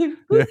 Yeah.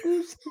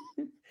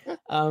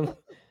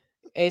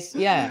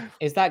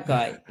 It's that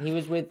guy. He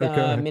was with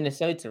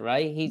Minnesota,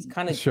 right? He's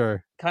kind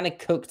of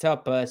cooked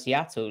up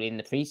Seattle in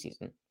the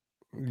preseason.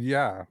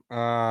 Yeah.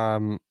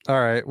 All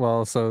right.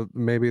 Well, so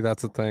maybe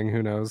that's a thing.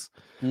 Who knows?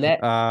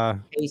 Let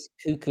Case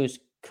Cuckoos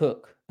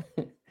cook.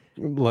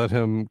 Let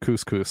him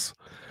couscous.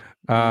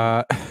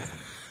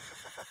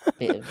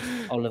 Bit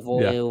of olive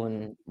oil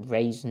and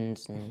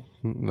raisins and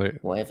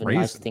whatever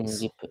nice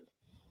things you put.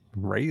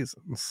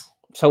 Raisins.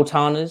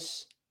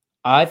 Sultanas.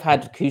 I've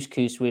had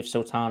couscous with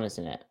sultanas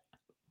in it,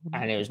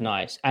 and it was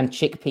nice. And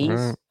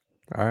chickpeas.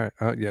 All right.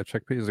 Yeah,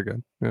 chickpeas are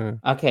good. Yeah.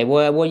 Okay.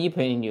 Well, what are you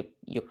putting in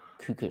your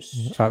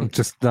couscous?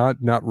 Just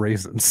not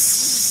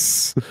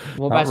raisins.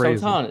 What about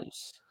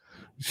sultanas?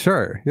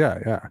 Sure.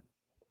 Yeah.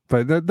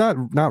 But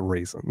not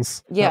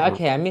raisins. Yeah.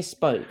 Okay. I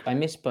misspoke.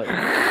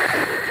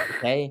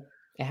 Okay.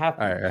 It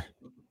happened.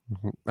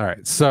 All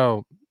right.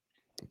 So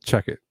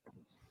check it.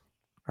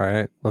 All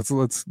right.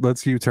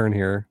 Let's U-turn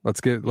here. Let's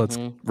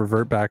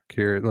revert back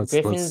here.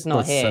 Griffin's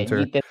not here.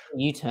 Center.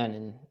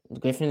 U-turning.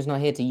 Griffin's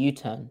not here to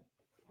U-turn.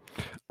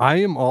 I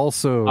am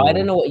also. I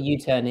don't know what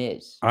U-turn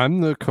is.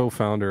 I'm the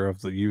co-founder of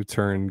the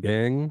U-turn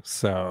gang.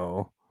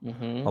 So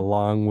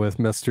along with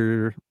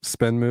Mr.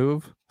 Spin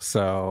Move.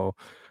 So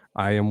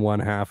I am one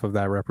half of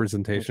that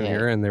representation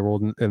here, and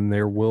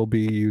there will be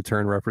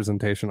U-turn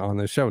representation on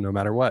this show, no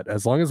matter what.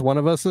 As long as one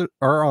of us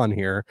are on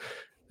here,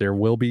 there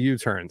will be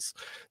U-turns.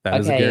 That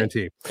is a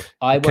guarantee.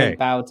 I won't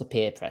bow to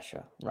peer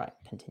pressure. Right,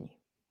 continue.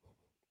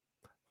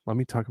 Let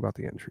me talk about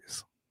the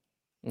injuries.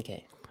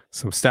 Okay.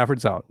 So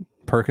Stafford's out.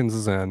 Perkins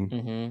is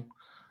in.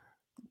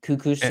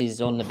 Cuckoos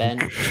is on the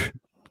bench.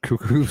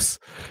 Cuckoos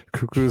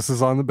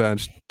is on the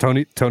bench.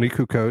 Tony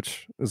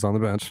Kukoc is on the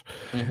bench,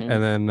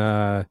 and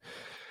then.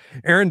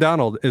 Aaron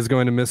Donald is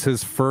going to miss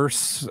his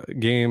first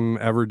game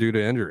ever due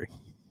to injury.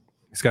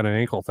 He's got an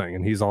ankle thing,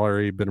 and he's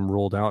already been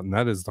ruled out, and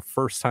that is the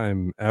first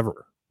time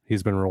ever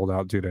he's been ruled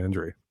out due to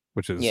injury,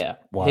 which is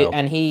wild.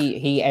 And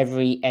he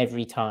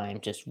every time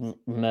just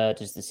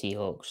murders the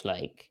Seahawks.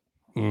 Like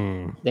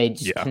they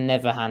just can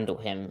never handle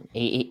him.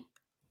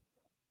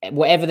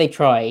 whatever they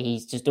try,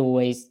 he's just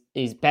always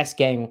his best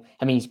game.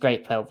 I mean, he's a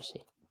great player,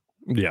 obviously.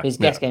 Yeah. His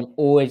best game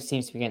always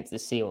seems to be against the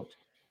Seahawks.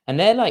 And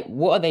they're like,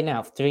 what are they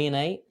now?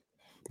 3-8?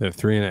 They're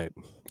 3-8.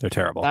 They're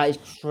terrible. That is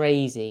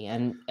crazy.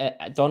 And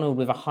Donald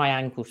with a high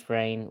ankle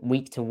sprain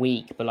week to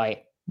week, but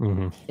like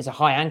it's a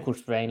high ankle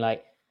sprain.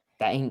 Like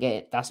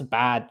that's a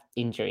bad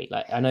injury.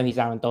 Like I know he's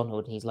Aaron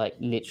Donald, and he's like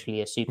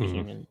literally a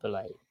superhuman, but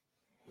like.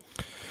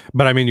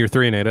 But I mean, you're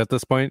 3-8 at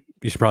this point.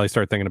 You should probably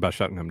start thinking about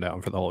shutting him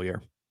down for the whole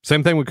year.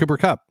 Same thing with Cooper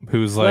Kupp,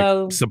 who's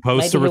like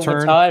supposed to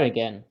return. Retire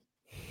again.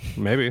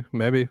 Maybe.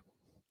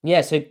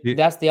 Yeah, so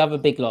that's the other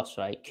big loss,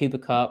 right? Cooper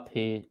Kupp,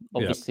 who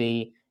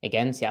obviously,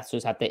 again,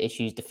 Seattle's had their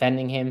issues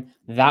defending him.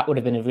 That would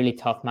have been a really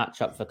tough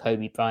matchup for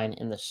Kobe Bryant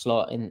in the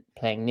slot in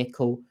playing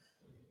nickel.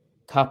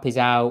 Kupp is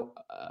out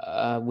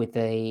with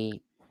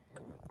a...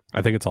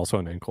 I think it's also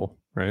an ankle,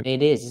 right?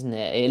 It is, isn't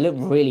it? It looked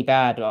really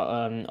bad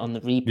on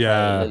the replay.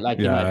 Yeah, it looked like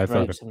he might have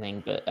broke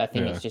something, but I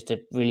think it's just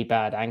a really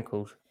bad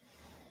ankle.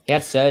 He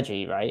had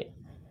surgery, right?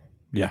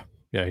 Yeah,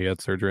 he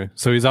had surgery.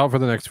 So he's out for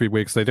the next 3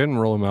 weeks. They didn't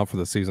rule him out for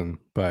the season,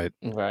 but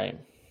right.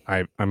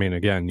 I mean,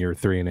 again, you're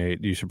 3-8.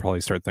 You should probably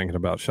start thinking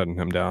about shutting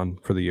him down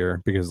for the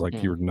year because,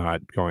 like, you're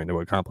not going to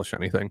accomplish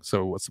anything.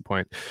 So what's the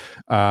point?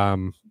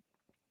 And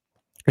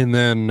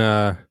then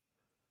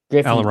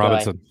Allen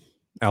Robinson.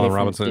 Allen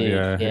Robinson,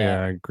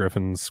 dude,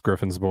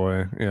 Griffin's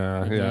boy.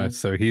 Yeah.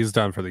 So he's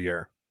done for the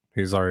year.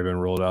 He's already been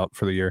ruled out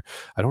for the year.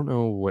 I don't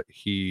know what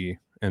he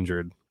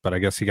injured, but I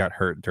guess he got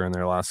hurt during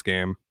their last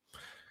game.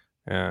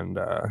 And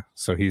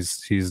so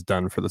he's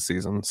done for the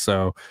season.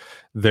 So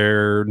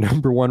their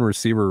number one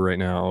receiver right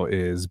now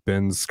is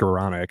Ben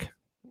Skoranek.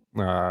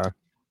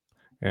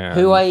 And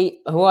who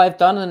I've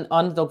done an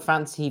underdog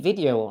fantasy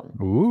video on.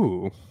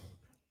 Ooh.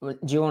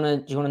 Do you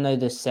wanna know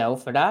the sell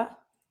for that?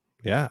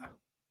 Yeah.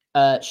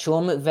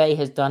 Sean McVay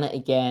has done it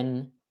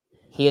again.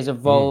 He has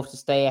evolved to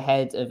stay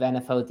ahead of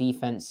NFL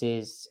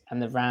defenses,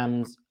 and the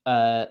Rams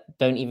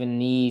don't even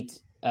need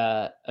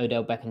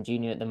Odell Beckham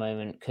Jr. at the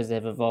moment because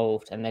they've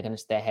evolved and they're going to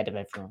stay ahead of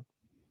everyone.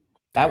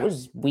 That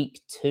was week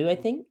 2, I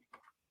think.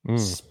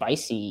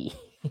 Spicy.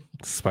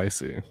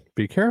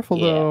 Be careful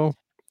though.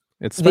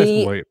 It's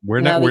spicy. Wait,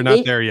 we're not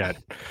there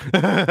yet.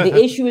 The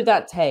issue with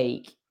that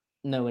take,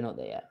 no, we're not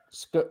there yet.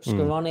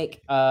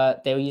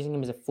 Skoranek, they were using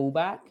him as a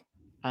fullback.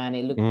 And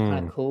it looked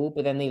kind of cool,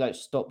 but then they like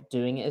stopped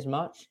doing it as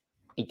much.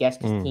 I guess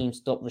because teams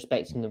stopped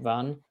respecting the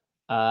run,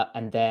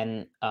 and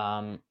then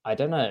I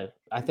don't know.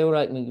 I feel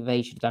like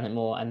McVay should have done it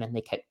more, and then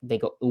they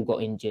got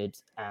injured,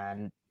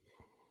 and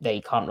they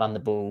can't run the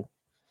ball.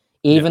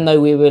 Even though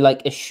we were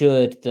like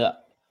assured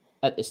that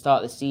at the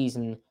start of the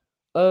season,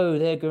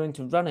 they're going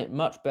to run it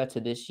much better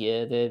this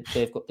year.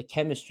 They've got the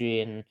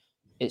chemistry, and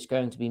it's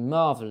going to be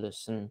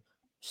marvelous. And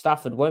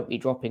Stafford won't be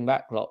dropping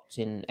back blocks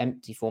in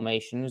empty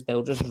formations.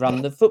 They'll just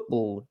run the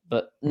football.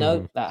 But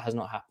no, that has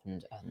not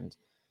happened. And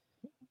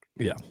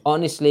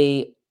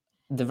honestly,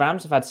 the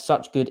Rams have had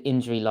such good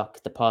injury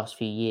luck the past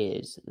few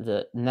years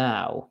that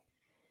now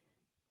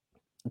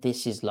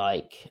this is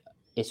like,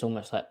 it's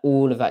almost like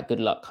all of that good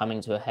luck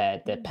coming to a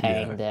head. They're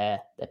paying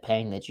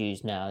their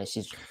dues now. This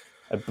is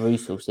a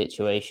brutal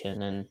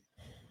situation. And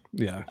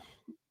yeah.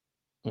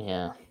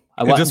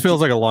 It just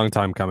feels like a long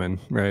time coming,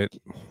 right?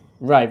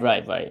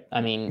 Right. I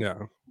mean,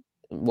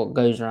 what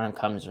goes around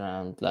comes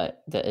around. Like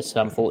that is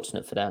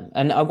unfortunate for them.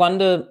 And I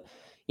wonder,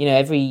 not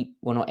every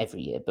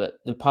year, but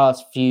the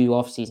past few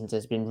off seasons,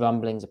 there's been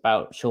rumblings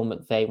about Sean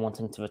McVay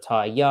wanting to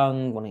retire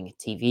young, wanting a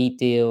TV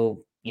deal.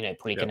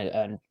 Probably going to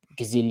earn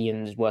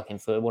gazillions working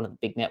for one of the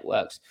big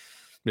networks.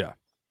 Yeah.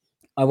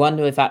 I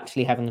wonder if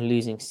actually having a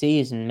losing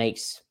season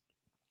makes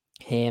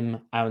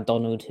him, Aaron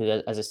Donald, who,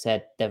 as I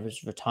said, there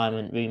was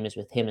retirement rumors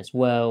with him as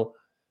well.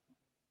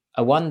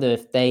 I wonder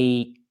if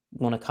they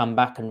want to come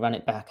back and run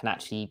it back and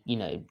actually,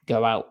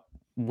 go out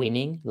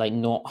winning, like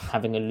not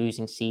having a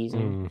losing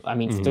season. I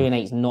mean,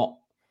 3-8 is not.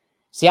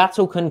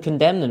 Seattle can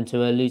condemn them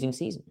to a losing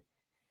season.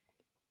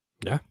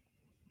 Yeah,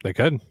 they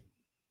could.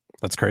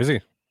 That's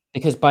crazy.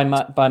 Because by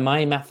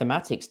my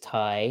mathematics,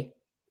 Ty,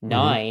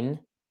 9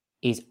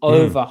 is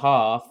over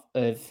half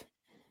of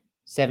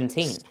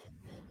 17.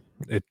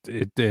 It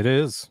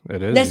is.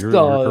 Let's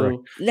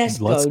go. Let's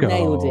go.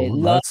 Nailed it.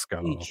 Let's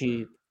go.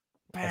 YouTube.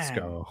 Bam. Let's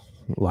go.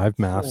 Live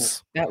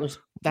maths. That was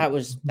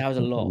a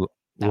lot.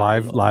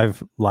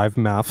 Live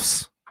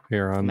maths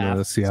here on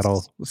the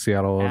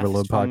Seattle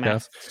Overload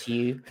podcast.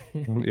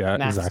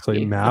 Yeah,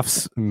 exactly.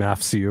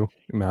 Maths you.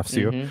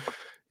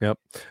 Yep.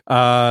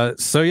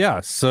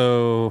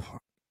 So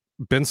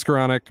Ben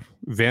Skoranek,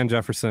 Van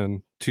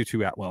Jefferson,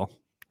 Tutu Atwell.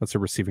 That's a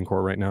receiving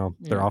core right now.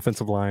 Their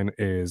offensive line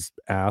is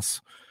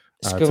ass.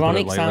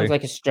 Skoranek sounds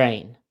like a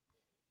strain.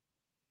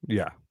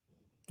 Yeah.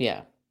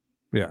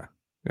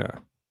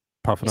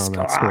 Puffing on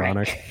that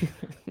Skoranek.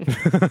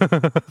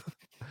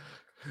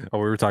 We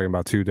were talking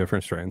about 2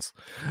 different strains.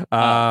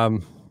 Yeah,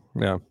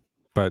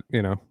 but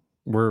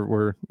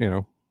we're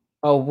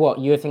Oh, what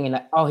you were thinking?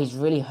 Like, he's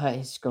really hurt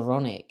his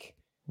Skoranek.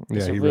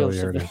 Yeah, he really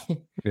hurt it.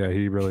 Yeah,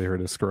 he really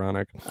hurt his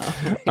Skoranek.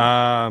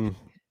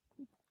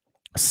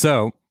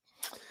 So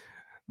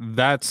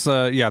That's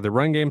the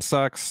run game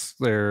sucks.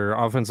 Their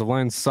offensive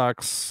line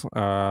sucks.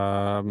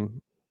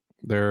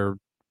 Their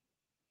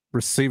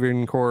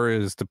receiving core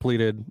is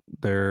depleted.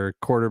 Their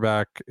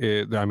quarterback,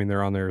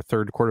 they're on their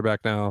third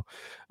quarterback now.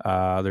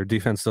 Their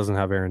defense doesn't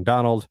have Aaron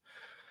Donald.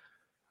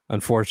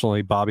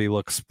 Unfortunately, Bobby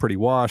looks pretty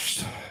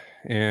washed,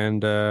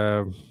 and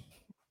Jalen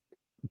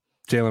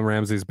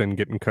Ramsey's been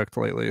getting cooked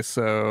lately.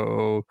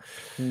 So,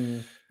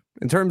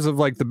 in terms of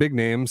like the big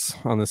names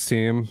on this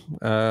team,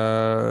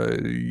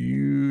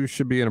 you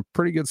should be in a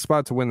pretty good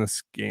spot to win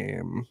this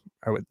game,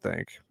 I would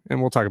think.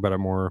 And we'll talk about it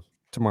more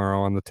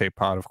tomorrow on the tape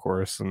pod, of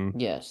course, and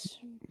Yes,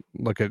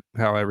 look at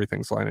how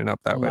everything's lining up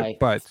that way. My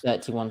But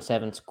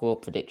 31-7 score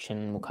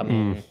prediction will come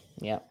in.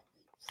 Yeah.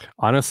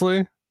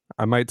 honestly,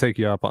 I might take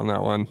you up on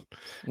that one.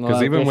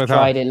 Well, even Griff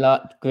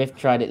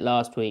tried it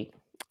last week.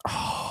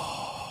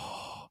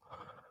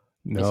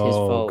 No, It's his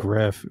fault.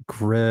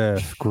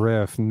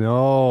 Griff,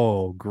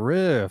 no,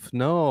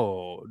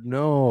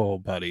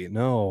 buddy,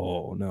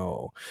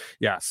 no.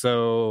 Yeah,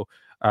 so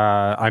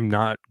I'm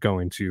not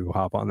going to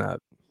hop on that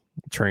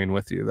train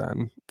with you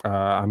then.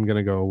 I'm going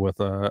to go with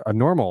a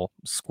normal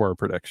score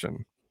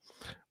prediction,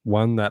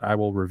 one that I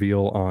will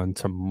reveal on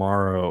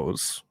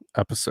tomorrow's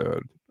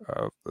episode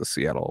of the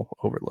Seattle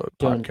Overload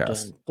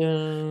podcast.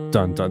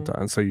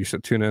 Dun. So you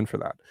should tune in for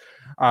that.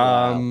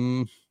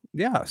 Wow.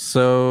 Yeah,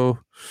 so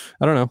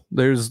I don't know.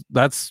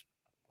 That's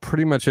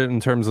pretty much it in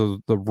terms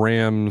of the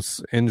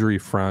Rams injury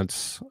front.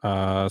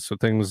 So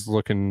things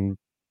looking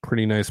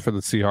pretty nice for the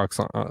Seahawks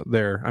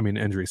there. I mean,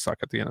 injuries suck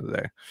at the end of the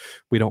day.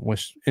 We don't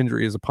wish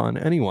injuries upon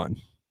anyone.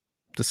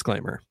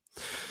 Disclaimer.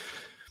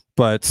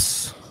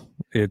 But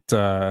it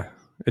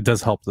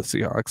does help the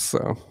Seahawks.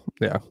 So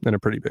yeah, in a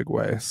pretty big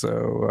way.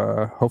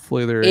 So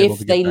hopefully they're able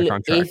to get back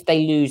on track. If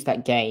they lose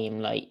that game,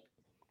 like,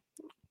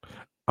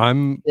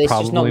 it's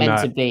just not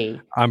meant to be.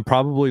 I'm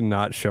probably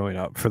not showing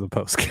up for the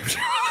post game show.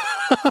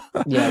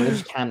 Yeah, we'll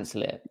just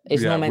cancel it.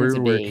 It's not meant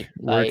to be.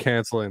 We're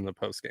canceling the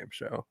post game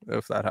show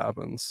if that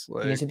happens.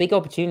 It's a big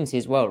opportunity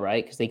as well,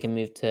 right? Because they can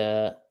move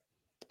to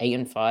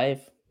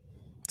 8-5,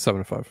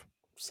 7-5,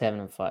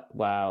 7-5.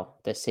 Wow,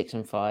 they're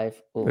 6-5.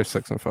 Oof. They're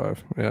 6-5.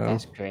 Yeah,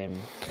 that's grim.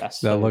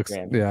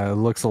 Grim. Yeah, it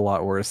looks a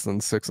lot worse than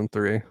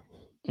 6-3.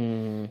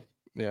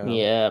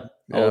 Yeah.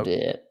 Oh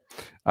dear.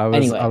 I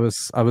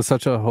was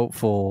such a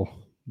hopeful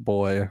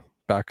boy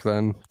back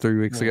then. 3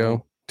 weeks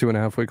ago,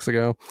 2.5 weeks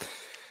ago.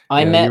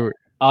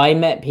 I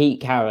met Pete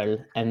Carroll,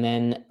 and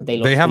then they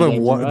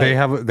lost.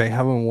 They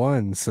haven't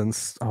won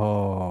since.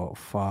 Oh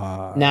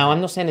fuck! Now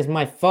I'm not saying it's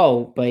my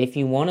fault, but if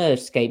you want to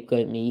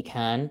scapegoat me, you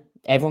can.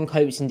 Everyone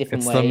copes in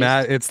different ways.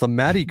 It's the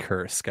Matty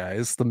curse,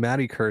 guys. The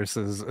Matty curse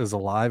is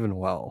alive and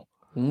well.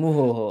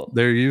 Whoa.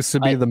 There used to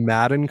be the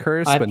Madden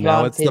curse, but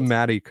now it's the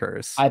Matty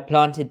curse. I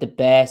planted the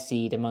bear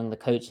seed among the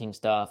coaching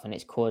staff, and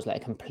it's caused like a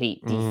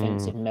complete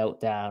defensive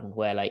meltdown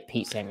where like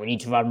Pete's saying, we need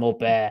to run more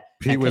bear.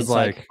 Pete was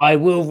like, I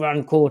will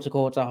run quarter,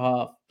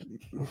 half.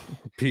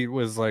 Pete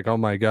was like, oh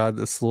my God,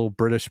 this little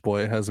British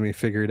boy has me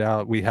figured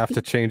out. We have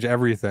to change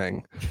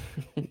everything.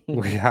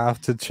 We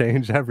have to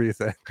change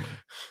everything.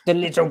 The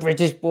little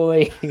British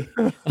boy.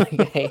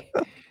 Okay.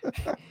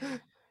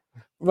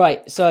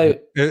 Right, so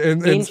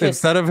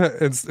instead of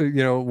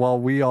while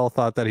we all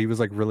thought that he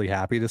was like really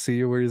happy to see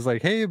you, where he's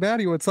like, "Hey,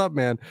 Matty, what's up,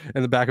 man?"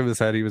 In the back of his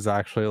head, he was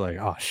actually like,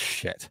 "Oh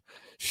shit."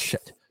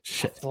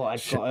 I thought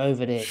I'd got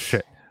over this.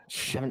 Shit.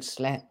 I haven't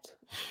slept.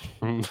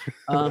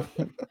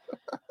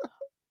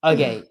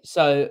 Okay,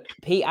 so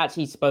Pete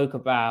actually spoke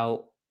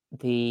about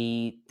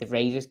the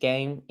Raiders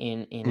game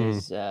in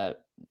his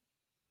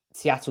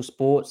Seattle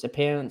Sports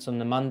appearance on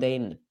the Monday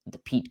in the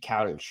Pete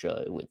Carroll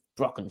show with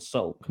Brock and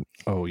Salk.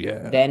 Oh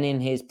yeah. Then in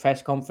his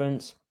press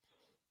conference,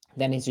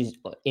 then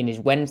in his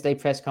Wednesday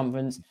press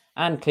conference,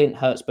 and Clint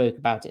Hurt spoke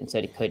about it, and so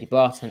did Cody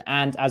Barton.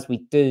 And as we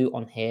do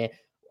on here,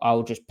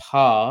 I'll just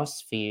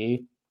pass for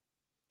you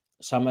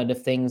some of the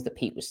things that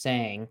Pete was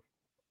saying.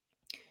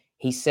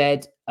 He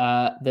said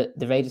that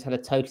the Raiders had a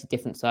totally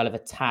different style of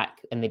attack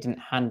and they didn't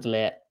handle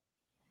it.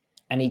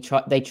 And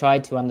they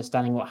tried to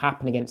understanding what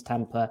happened against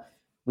Tampa.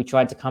 We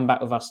tried to come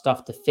back with our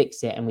stuff to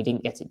fix it and we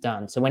didn't get it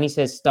done. So when he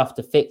says stuff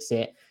to fix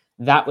it,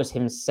 that was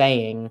him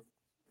saying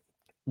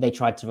they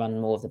tried to run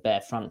more of the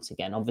bare fronts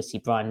again. Obviously,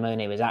 Brian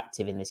Mone was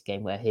active in this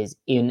game where he's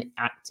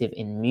inactive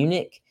in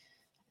Munich.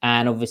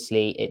 And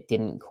obviously, it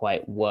didn't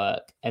quite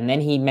work. And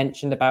then he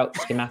mentioned about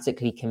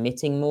schematically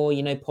committing more,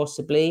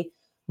 possibly.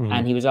 Mm-hmm.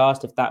 And he was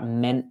asked if that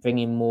meant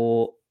bringing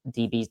more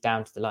DBs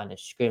down to the line of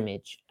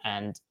scrimmage.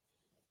 And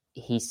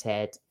he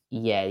said,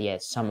 yeah,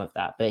 some of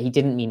that. But he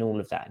didn't mean all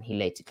of that. And he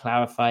later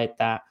clarified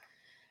that.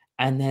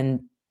 And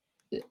then,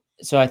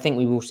 so I think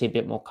we will see a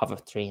bit more cover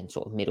 3 and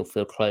sort of middle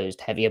field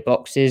closed, heavier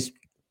boxes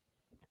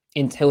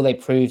until they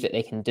prove that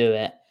they can do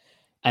it.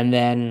 And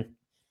then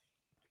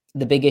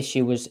the big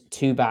issue was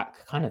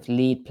 2-back kind of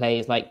lead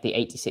plays, like the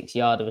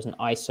 86-yarder was an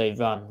ISO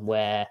run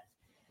where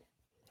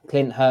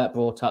Clint Hurt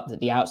brought up that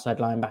the outside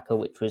linebacker,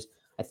 which was,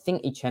 I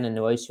think, Uchenna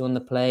Nwosu on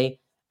the play,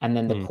 and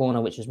then the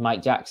corner, which was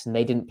Mike Jackson,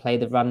 they didn't play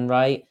the run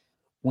right.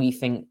 We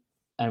think,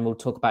 and we'll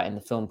talk about it in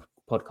the film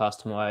podcast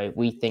tomorrow.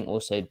 We think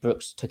also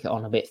Brooks took it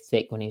on a bit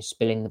thick when he was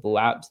spilling the ball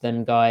out to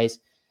them guys.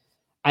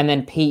 And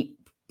then Pete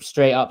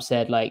straight up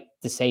said, like,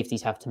 the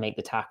safeties have to make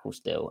the tackle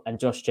still. And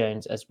Josh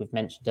Jones, as we've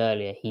mentioned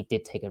earlier, he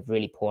did take a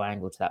really poor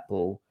angle to that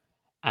ball.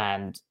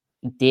 And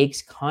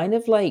Diggs kind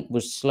of like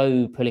was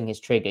slow pulling his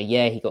trigger.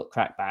 Yeah, he got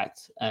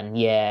crackbacked. And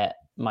yeah,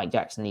 Mike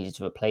Jackson needed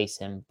to replace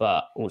him.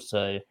 But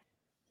also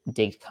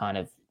Diggs kind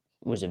of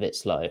was a bit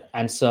slow.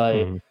 And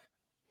so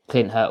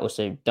Clint Hurt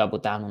also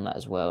doubled down on that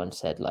as well and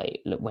said,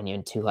 like, look, when you're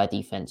in too high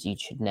defense, you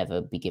should never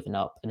be giving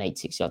up an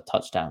 86-yard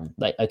touchdown.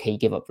 Like, okay, you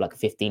give up like a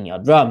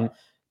 15-yard run,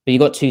 but you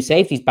got two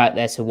safeties back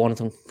there, so one of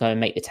them can go and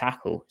make the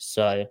tackle.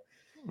 So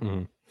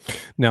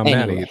now,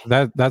 anyway.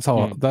 Matty, that's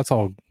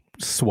all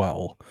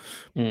swell.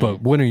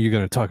 But when are you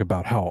going to talk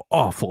about how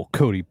awful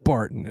Cody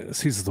Barton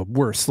is? He's the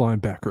worst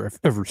linebacker I've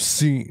ever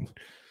seen.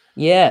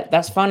 Yeah,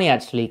 that's funny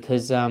actually,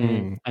 because I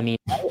mean,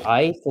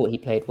 I thought he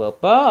played well,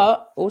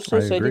 but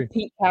also so did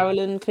Pete Carroll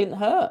and Clint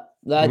Hurt.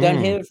 I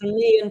don't hear it from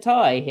me and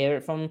Ty. I hear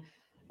it from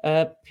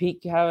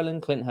Pete Carroll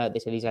and Clint Hurt. They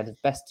said he's had his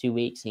best 2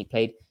 weeks, and he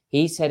played.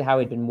 He said how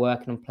he'd been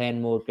working on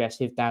playing more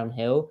aggressive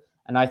downhill,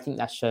 and I think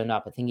that's shown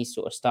up. I think he's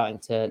sort of starting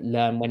to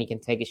learn when he can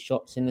take his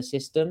shots in the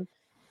system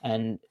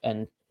and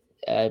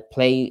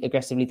play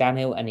aggressively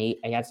downhill. And he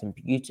had some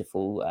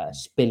beautiful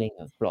spilling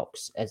of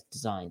blocks as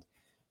designed.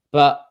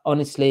 But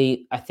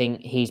honestly, I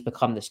think he's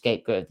become the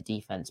scapegoat of the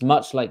defense,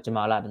 much like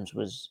Jamal Adams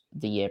was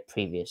the year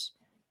previous.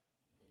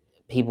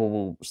 People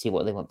will see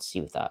what they want to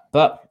see with that.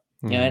 But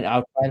you know,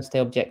 I'll try and stay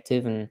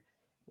objective, and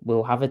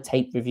we'll have a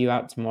tape review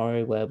out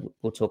tomorrow where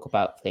we'll talk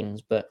about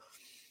things. But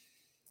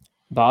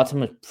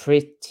Barton was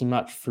pretty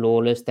much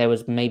flawless. There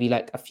was maybe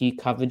like a few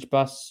coverage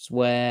busts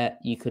where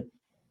you could,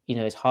 you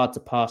know, it's hard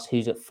to pass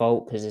who's at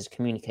fault because there's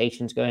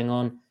communications going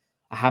on.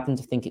 I happen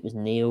to think it was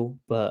Neil,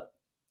 but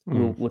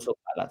we'll talk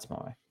about that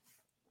tomorrow.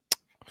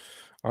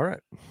 All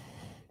right.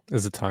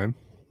 Is it time?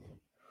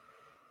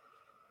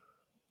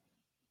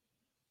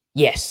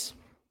 Yes.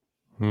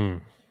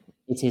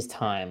 It is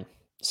time.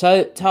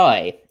 So,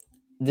 Ty,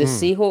 the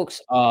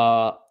Seahawks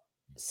are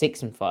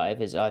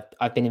 6-5, as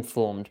I've been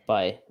informed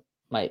by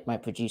my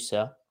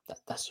producer.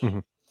 That's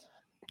me.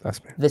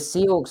 The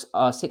Seahawks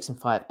are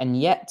 6-5, and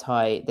yet,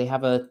 Ty, they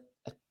have a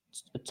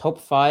top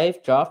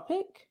 5 draft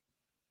pick.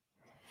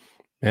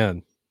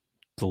 Man,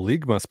 the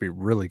league must be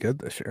really good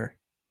this year.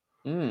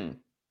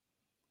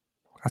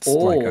 That's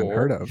like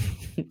unheard of.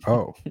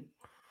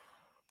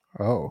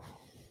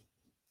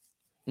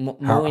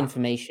 More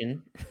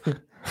information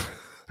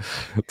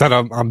that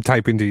I'm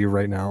typing to you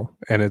right now,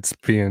 and it's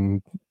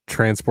being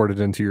transported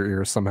into your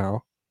ears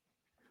somehow.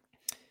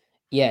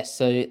 Yes,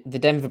 so the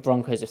Denver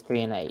Broncos are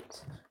 3-8.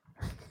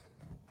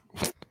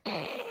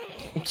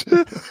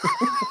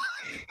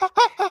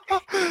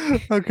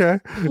 Okay.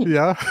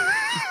 Yeah.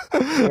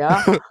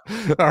 Yeah.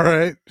 All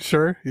right.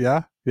 Sure.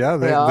 Yeah. Yeah.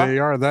 They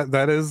are.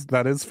 That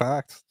is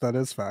fact. That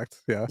is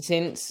fact. Yeah.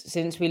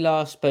 Since we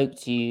last spoke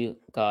to you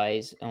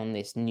guys on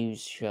this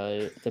news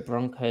show, the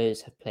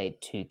Broncos have played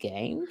 2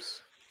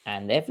 games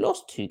and they've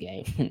lost 2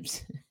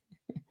 games.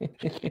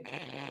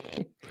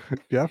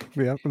 Yep.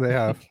 They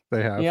have.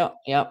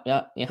 Yep.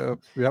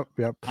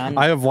 And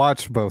I have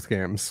watched both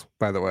games,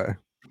 by the way.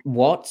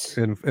 What?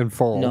 In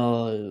full.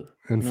 No.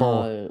 In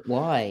full.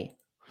 Why?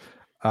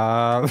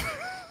 Are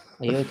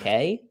you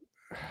okay?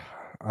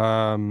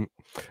 I'm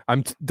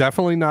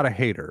definitely not a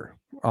hater.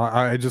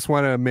 I just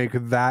want to make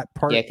that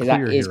part clear. Yeah, because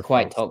that is here,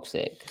 quite folks.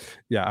 Toxic.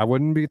 Yeah, I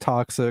wouldn't be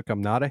toxic.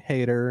 I'm not a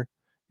hater.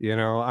 You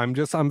know, I'm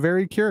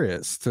very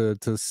curious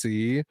to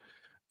see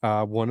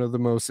one of the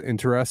most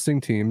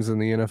interesting teams in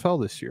the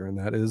NFL this year, and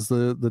that is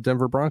the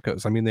Denver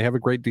Broncos. I mean, they have a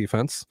great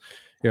defense.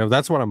 You know,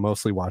 that's what I'm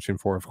mostly watching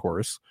for, of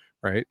course,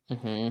 right?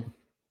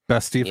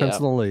 Best defense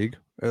in the league,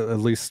 at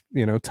least,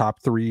 you know,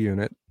 top 3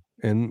 unit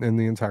in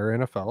the entire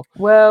NFL.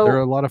 Well, they're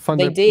a lot of fun.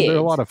 They're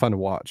a lot of fun to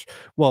watch.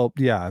 Well,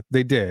 yeah,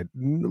 they did.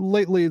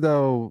 Lately,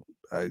 though,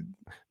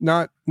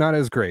 not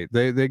as great.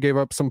 They gave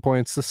up some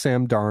points to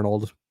Sam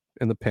Darnold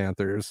and the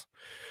Panthers.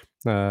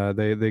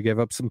 They gave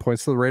up some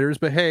points to the Raiders,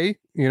 but hey,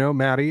 you know,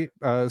 Matty,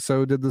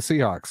 so did the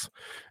Seahawks.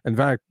 In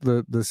fact,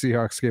 the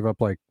Seahawks gave up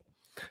like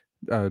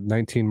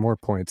 19 more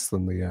points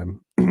than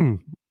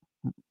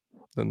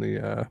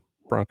the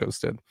Broncos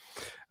did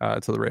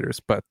to the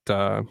Raiders, but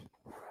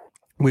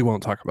we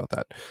won't talk about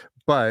that.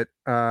 But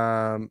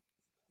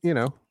you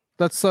know,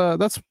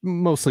 that's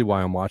mostly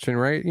why I'm watching,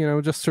 right? You know,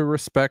 just to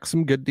respect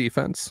some good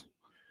defense,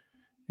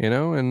 you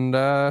know, and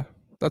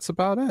that's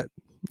about it.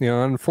 You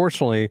know,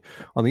 unfortunately,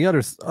 on the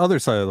other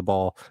side of the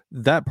ball,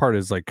 that part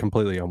is like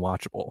completely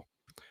unwatchable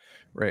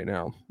right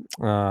now.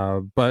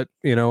 But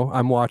you know,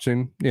 I'm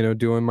watching, you know,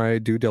 doing my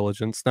due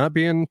diligence, not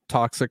being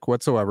toxic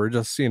whatsoever.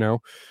 Just, you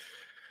know,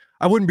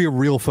 I wouldn't be a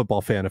real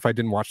football fan if I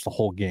didn't watch the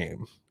whole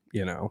game,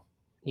 you know.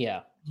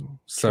 Yeah.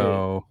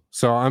 So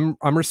I'm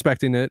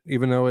respecting it,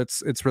 even though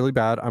it's really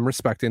bad. I'm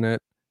respecting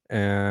it,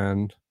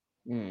 and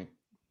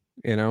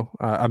you know,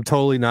 I'm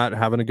totally not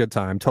having a good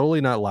time. Totally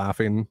not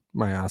laughing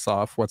my ass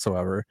off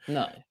whatsoever.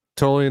 No.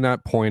 Totally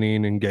not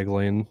pointing and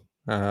giggling.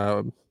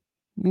 None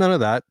of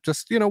that.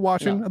 Just, you know,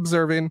 watching,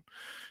 observing,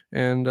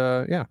 And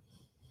yeah.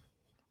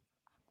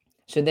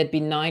 So they'd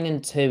be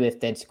 9-2 if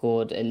they'd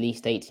scored at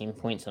least 18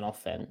 points on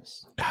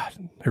offense.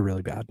 God, they're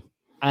really bad.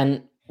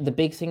 And the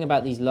big thing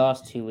about these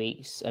last 2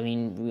 weeks, I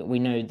mean, we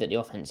know that the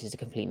offense is a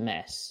complete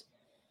mess.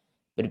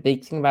 But the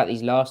big thing about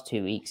these last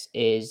 2 weeks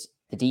is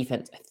the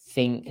defense, I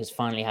think, has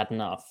finally had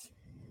enough.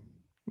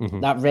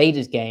 Mm-hmm. That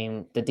Raiders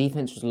game, the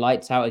defense was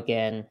lights out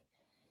again.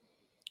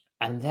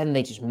 And then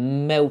they just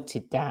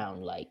melted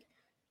down. Like,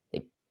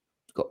 they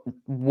got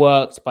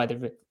worked by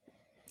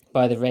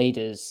the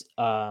Raiders.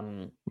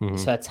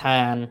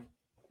 Sertan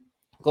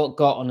got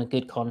on a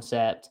good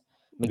concept.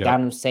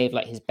 McDaniel saved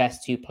like his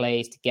best 2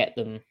 plays to get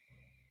them.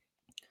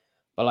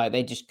 But like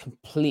they just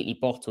completely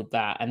bottled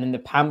that. And then the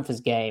Panthers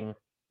game,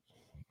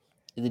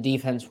 the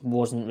defense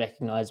wasn't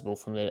recognizable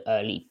from the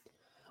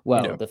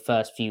the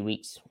first few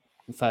weeks,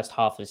 first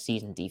half of the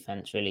season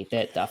defense, really.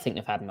 I think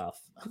they've had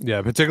enough.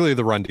 Yeah, particularly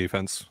the run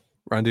defense.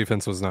 Run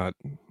defense was not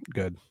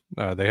good.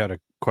 They had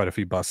quite a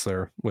few busts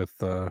there with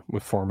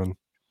Foreman.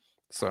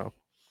 So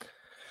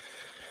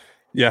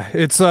yeah,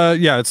 it's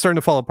starting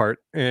to fall apart,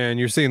 and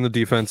you're seeing the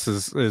defense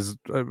is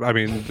I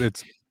mean,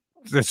 it's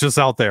just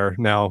out there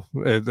now.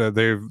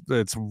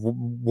 It's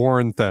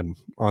worn thin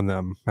on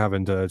them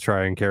having to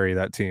try and carry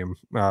that team.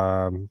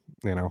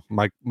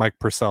 Mike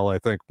Purcell, I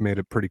think, made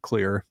it pretty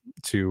clear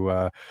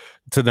to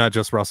not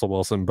just Russell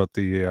Wilson, but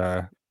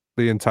the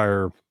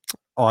entire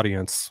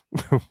audience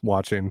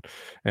watching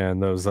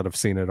and those that have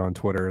seen it on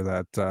Twitter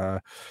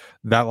that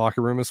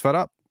locker room is fed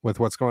up with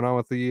what's going on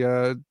with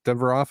the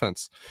Denver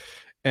offense.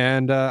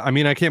 And I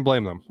mean, I can't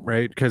blame them,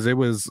 right? Because it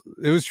was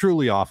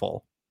truly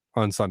awful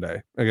on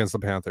Sunday against the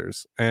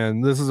Panthers.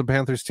 And this is a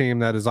Panthers team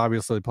that is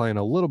obviously playing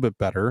a little bit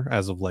better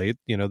as of late.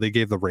 You know, they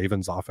gave the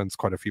Ravens offense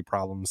quite a few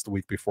problems the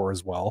week before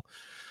as well.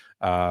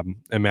 And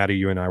Maddie,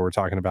 you and I were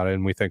talking about it,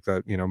 and we think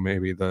that, you know,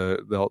 maybe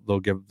they'll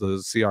give the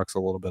Seahawks a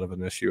little bit of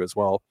an issue as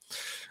well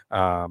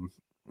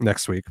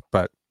next week.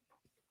 But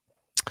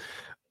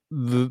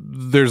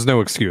there's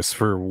no excuse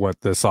for what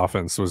this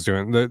offense was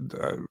doing.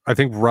 I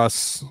think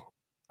Russ,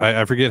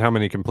 I forget how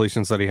many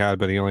completions that he had,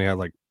 but he only had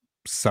like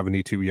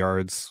 72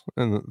 yards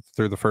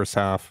through the first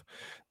half.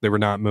 They were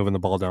not moving the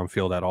ball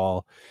downfield at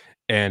all,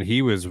 and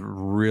he was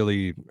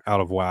really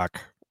out of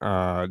whack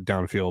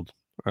downfield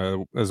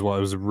as well.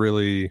 It was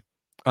really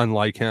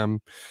unlike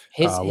him.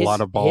 A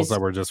lot of balls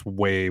that were just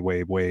way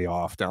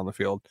off down the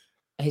field.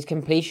 His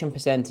completion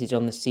percentage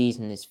on the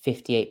season is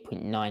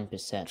 58.9%.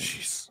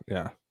 Jeez,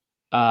 yeah.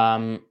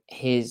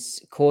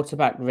 His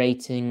quarterback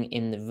rating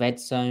in the red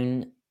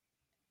zone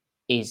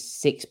is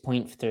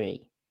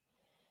 6.3.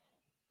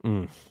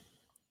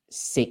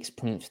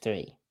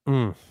 6.3.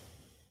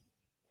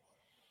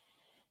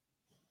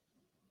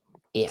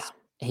 Yeah,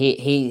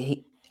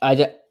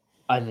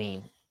 I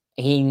mean,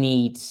 he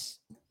needs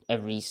a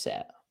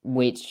reset,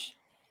 which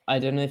I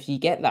don't know if you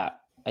get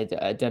that. I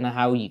don't know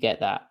how you get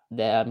that.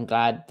 I'm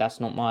glad that's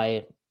not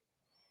my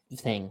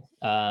thing.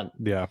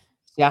 Yeah.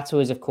 Seattle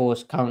is, of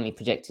course, currently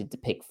projected to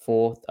pick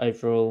 4th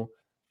overall.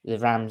 The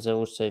Rams are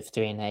also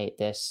 3-8.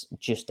 They're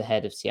just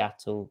ahead of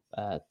Seattle.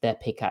 Their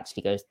pick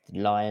actually goes to the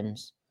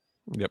Lions.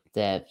 Yep.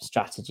 Their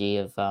strategy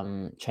of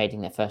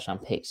trading their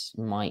first-round picks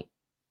might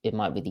be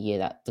the year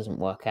that doesn't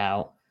work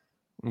out.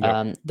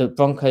 Yep. The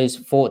Broncos'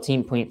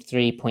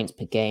 14.3 points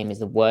per game is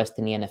the worst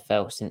in the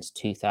NFL since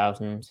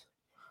 2000.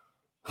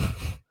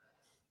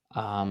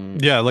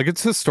 Yeah, like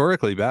it's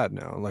historically bad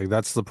now. Like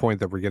that's the point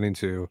that we're getting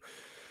to.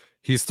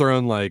 He's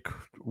thrown like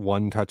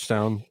 1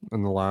 touchdown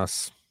in the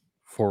last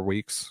 4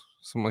 weeks,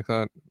 something like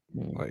that.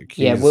 Like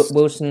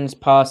Wilson's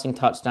passing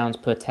touchdowns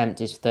per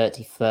attempt is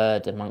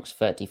 33rd amongst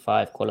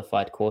 35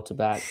 qualified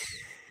quarterbacks.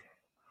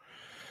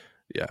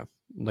 Yeah,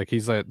 like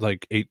he's at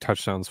like 8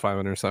 touchdowns,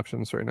 5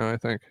 interceptions right now, I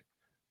think.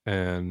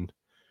 And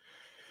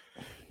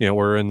you know,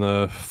 we're in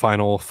the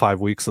final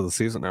 5 weeks of the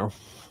season now.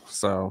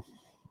 So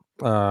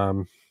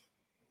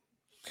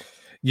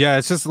yeah,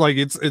 it's just like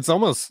it's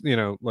almost, you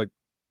know, like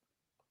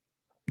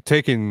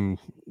taking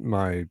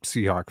my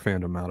Seahawk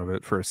fandom out of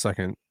it for a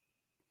second.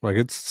 Like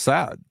it's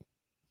sad.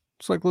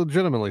 It's like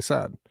legitimately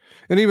sad.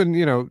 And even,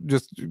 you know,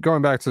 just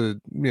going back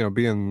to, you know,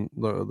 being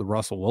the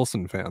Russell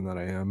Wilson fan that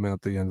I am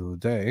at the end of the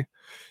day,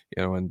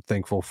 you know, and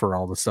thankful for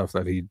all the stuff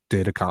that he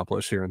did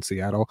accomplish here in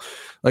Seattle.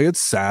 Like it's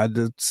sad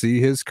to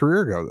see his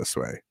career go this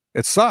way.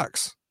 It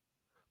sucks.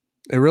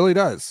 It really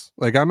does.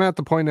 Like I'm at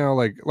the point now,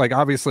 like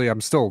obviously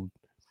I'm still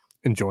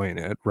enjoying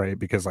it, right?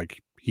 Because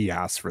like he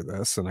asked for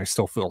this and I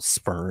still feel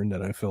spurned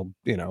and I feel,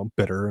 you know,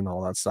 bitter and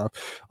all that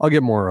stuff. I'll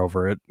get more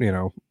over it, you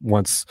know,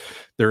 once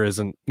there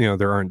isn't, you know,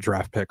 there aren't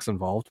draft picks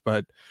involved.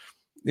 But,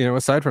 you know,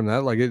 aside from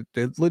that, like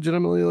it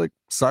legitimately like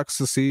sucks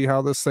to see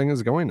how this thing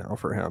is going now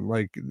for him.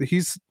 Like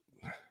he's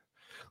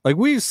like,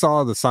 we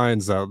saw the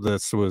signs that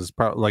this was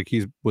like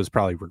he was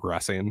probably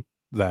regressing,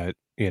 that,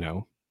 you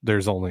know,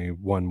 there's only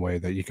one way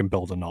that you can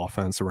build an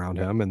offense around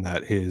him, and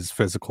that his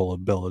physical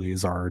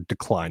abilities are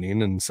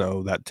declining. And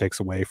so that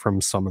takes away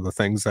from some of the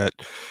things that,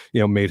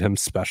 you know, made him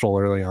special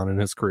early on in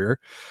his career.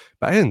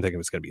 But I didn't think it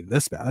was going to be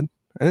this bad.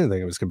 I didn't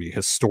think it was going to be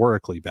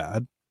historically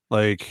bad.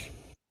 Like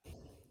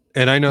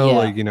And I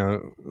know,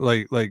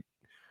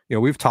 Yeah.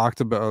 We've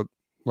talked about,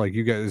 like,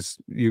 you guys,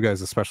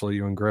 especially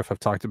you and Griff, have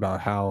talked about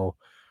how,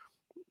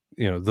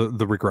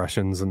 the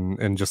regressions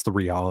and just the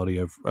reality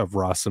of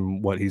Russ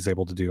and what he's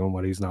able to do and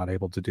what he's not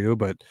able to do.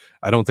 But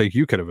I don't think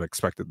you could have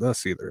expected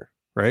this either,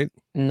 right?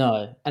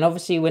 No, and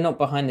obviously we're not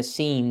behind the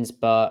scenes,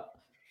 but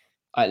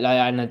and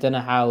I don't know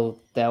how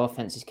their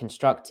offense is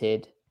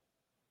constructed.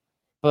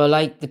 But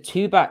like the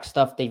two back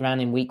stuff they ran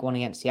in week 1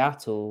 against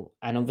Seattle,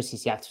 and obviously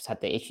Seattle's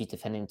had their issues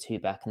defending two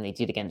back, and they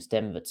did against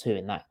Denver too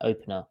in that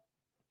opener.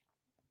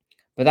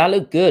 But that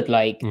looked good,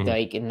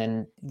 and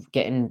then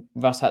getting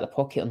Russ out of the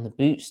pocket on the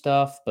boot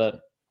stuff. But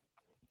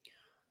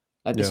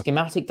like the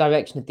schematic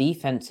direction of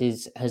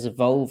defenses has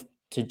evolved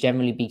to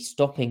generally be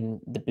stopping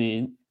the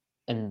boot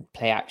and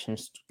play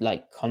actions,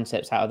 like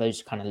concepts out of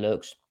those kind of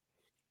looks.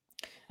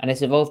 And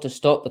it's evolved to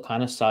stop the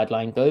kind of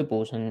sideline go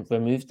balls and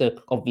remove the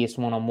obvious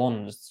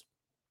one-on-ones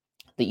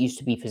that used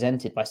to be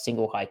presented by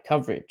single high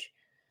coverage.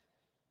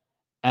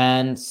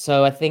 And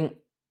so I think,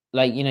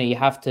 you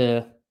have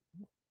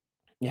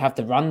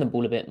to run the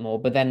ball a bit more.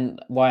 But then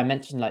why I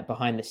mentioned like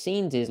behind the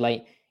scenes is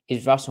like,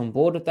 is Russ on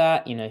board with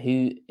that?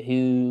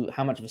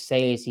 How much of a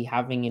say is he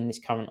having in this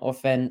current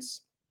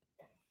offense?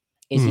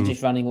 Is he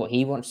just running what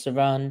he wants to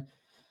run?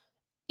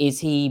 Is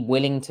he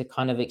willing to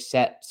kind of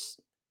accept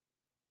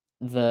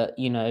that,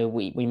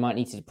 we might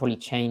need to probably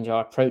change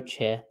our approach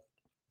here?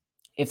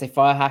 If they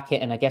fire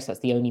Hackett, and I guess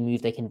that's the only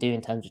move they can do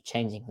in terms of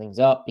changing things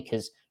up,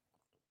 because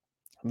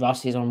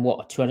Russ is on a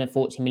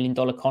 $240 million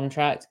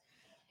contract.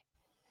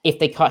 If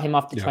they cut him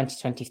after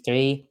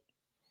 2023,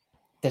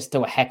 there's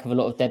still a heck of a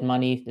lot of dead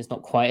money. There's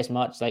not quite as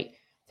much. Like, I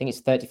think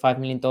it's $35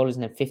 million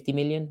and then $50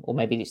 million, or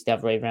maybe it's the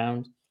other way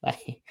around.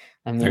 Like,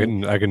 I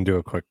mean, I can do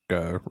a quick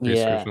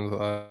research into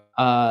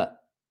that.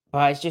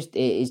 But it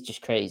is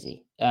just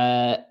crazy.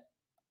 I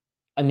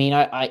mean,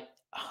 I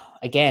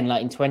again,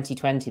 like in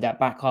 2020, that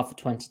back half of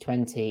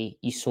 2020,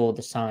 you saw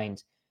the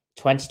signs.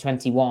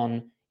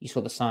 2021, you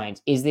saw the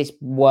signs. Is this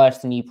worse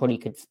than you probably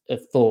could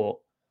have thought?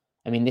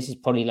 I mean, this is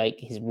probably like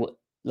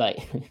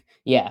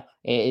yeah,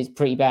 it is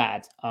pretty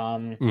bad.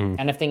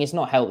 And I think it's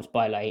not helped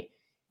by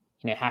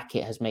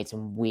Hackett has made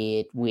some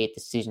weird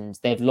decisions.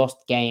 They've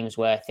lost games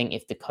where I think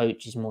if the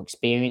coach is more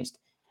experienced,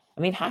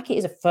 I mean, Hackett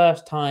is a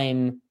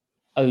first-time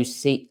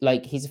OC.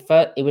 Like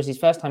it was his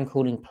first time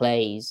calling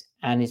plays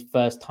and his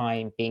first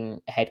time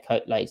being a head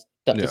coach. Like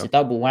it's a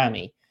double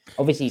whammy.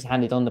 Obviously, he's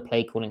handed on the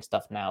play calling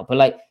stuff now,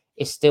 but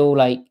it still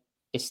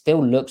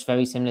looks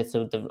very similar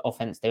to the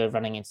offense they were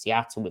running in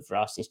Seattle with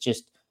Russ. It's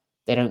just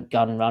they don't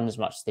gun run as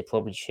much as they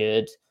probably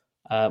should.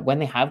 When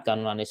they have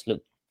gun run, it's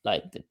looked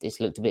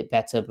a bit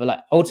better.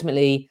 But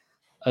ultimately,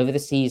 over the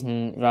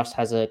season, Russ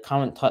has a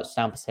current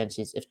touchdown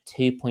percentage of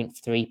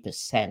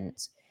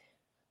 2.3%,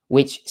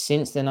 which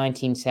since the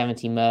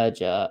 1970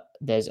 merger,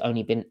 there's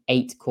only been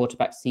 8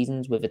 quarterback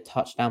seasons with a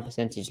touchdown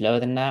percentage lower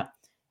than that.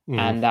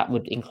 And that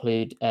would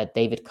include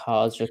David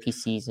Carr's rookie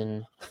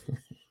season,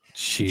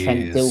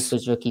 Trent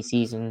Dilfer's rookie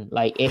season.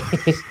 Like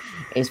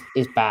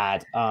it's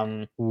bad.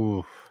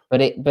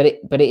 But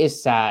it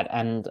is sad,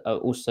 and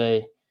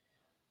also,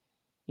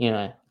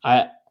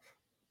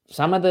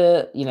 some of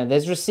the,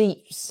 there's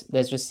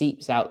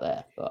receipts out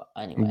there, but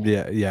anyway.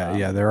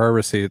 Yeah, there are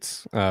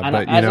receipts,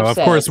 but of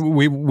course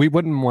we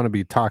wouldn't want to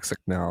be toxic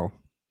now.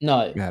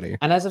 No, Maddie.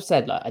 And as I've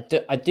said,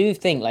 I do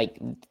think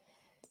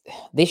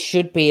this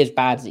should be as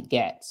bad as it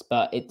gets,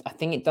 but I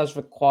think it does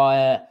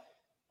require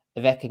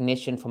the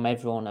recognition from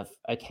everyone of,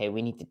 okay,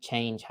 we need to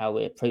change how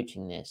we're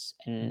approaching this.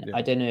 And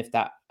I don't know if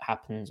that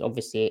happens.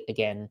 Obviously,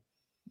 again,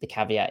 the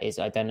caveat is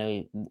I don't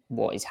know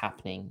what is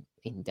happening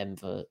in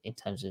Denver in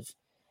terms of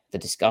the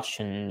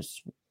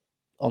discussions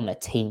on their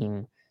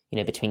team,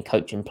 between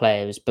coach and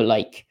players. But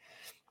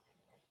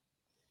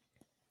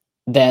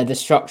the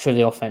structure of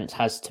the offense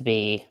has to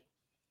be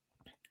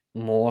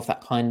more of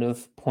that kind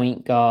of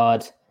point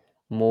guard,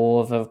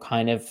 more of a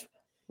kind of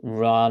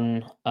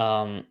run,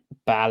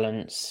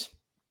 balance.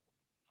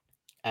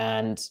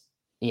 And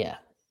yeah.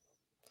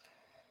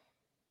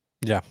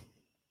 I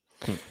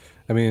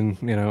mean,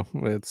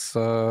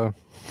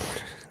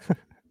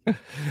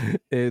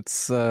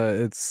 it's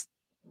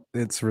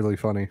it's really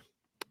funny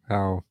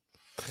how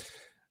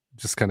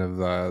just kind of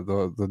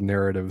the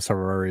narratives have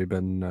already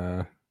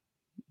been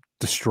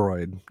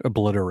destroyed,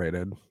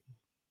 obliterated,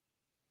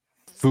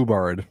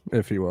 foobarred,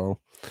 if you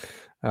will,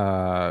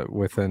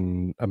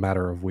 within a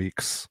matter of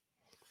weeks.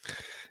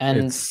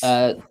 And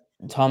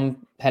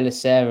Tom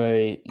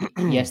Pelissero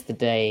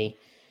yesterday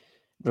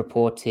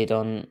reported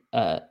on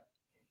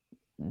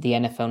the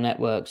NFL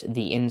Network's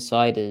The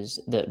Insiders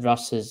that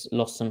Russ has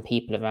lost some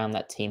people around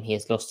that team. He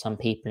has lost some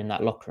people in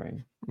that locker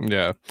room.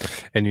 Yeah.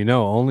 And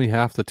only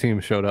half the team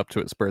showed up to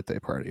its birthday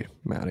party,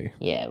 Maddie.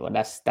 Yeah, well,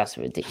 that's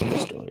a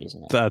ridiculous story,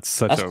 isn't it? That's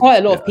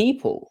quite a lot of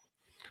people.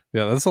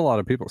 Yeah, that's a lot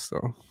of people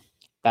still.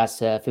 That's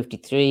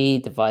 53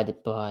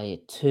 divided by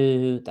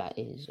 2. That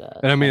is.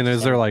 And I mean,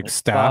 is there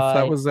staff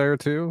that was there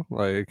too?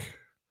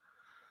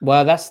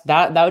 Well,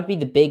 that would be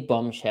the big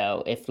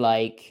bombshell if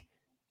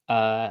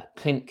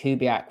Clint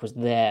Kubiak was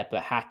there,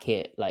 but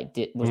Hackett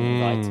wasn't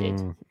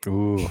invited.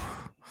 Ooh.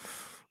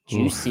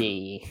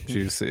 Juicy.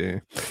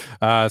 Juicy.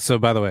 So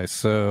by the way,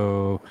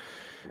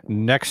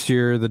 next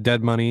year the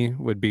dead money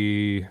would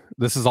be,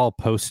 this is all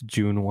post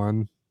June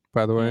 1,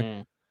 by the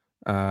way.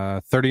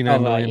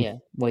 39 million. Yeah.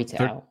 Wait it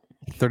out.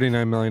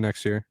 39 million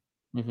next year.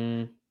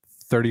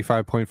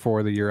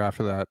 35.4 the year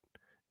after that.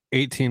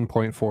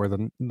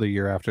 18.4 the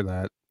year after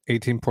that.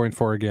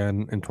 18.4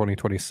 again in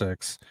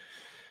 2026.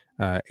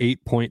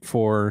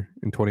 8.4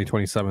 in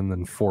 2027,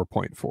 then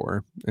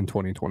 4.4 in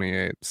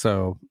 2028.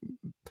 So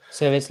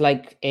it is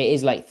like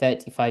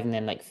 35 and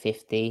then like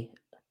 50.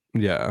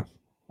 Yeah.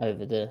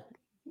 Over the.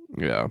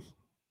 Yeah.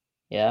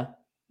 Yeah.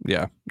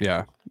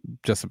 Yeah.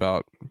 Just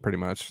about, pretty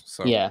much.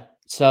 So yeah.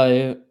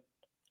 So,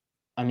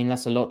 I mean,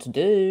 that's a lot to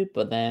do,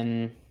 but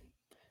then.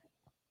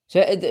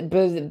 But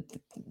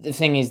the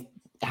thing is,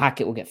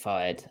 Hackett will get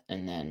fired,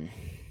 and then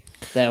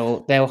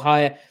they'll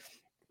hire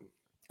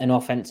an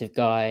offensive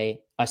guy.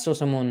 I saw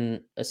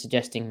someone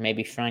suggesting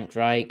maybe Frank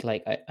Reich.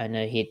 Like, I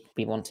know he'd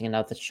be wanting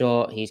another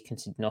shot. He's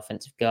considered an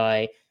offensive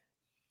guy.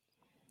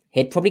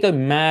 He'd probably go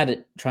mad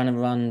at trying to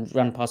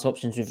run pass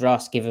options with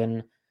Russ,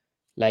 given,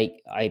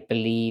 like, I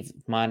believe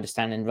my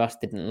understanding, Russ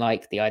didn't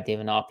like the idea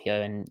of an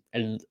RPO,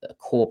 and a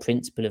core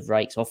principle of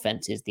Reich's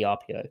offense is the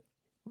RPO.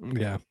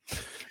 Yeah.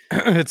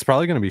 It's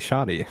probably going to be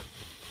shoddy.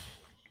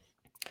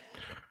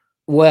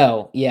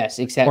 Well, yes,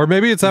 except, or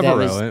maybe it's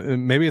Evero.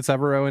 Maybe it's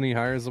Evero, and he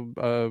hires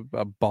a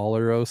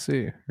baller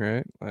OC,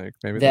 right? Like,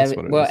 maybe that's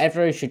what it is.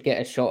 Evero should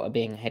get a shot at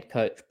being a head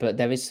coach, but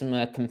there is some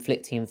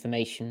conflicting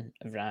information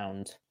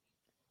around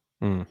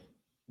the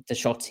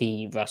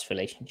Shotty-Russ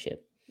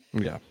relationship.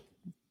 Yeah.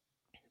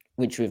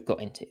 Which we've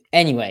got into.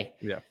 Anyway.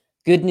 Yeah.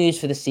 Good news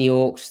for the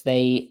Seahawks.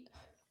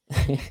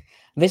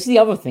 This is the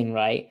other thing,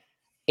 right?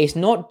 It's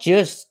not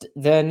just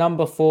the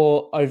number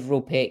 4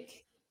 overall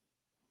pick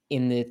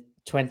in the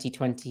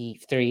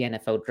 2023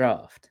 NFL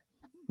draft.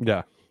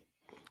 Yeah.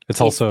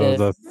 It's also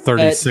the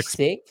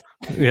 36th.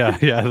 Yeah,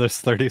 there's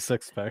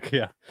 36th pick.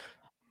 Yeah.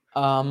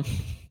 And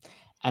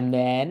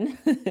then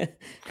and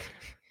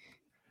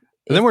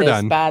then we're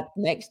done. Bad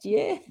next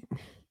year?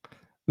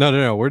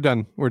 No. We're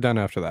done. We're done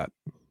after that.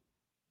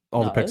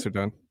 All the picks are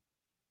done.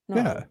 No,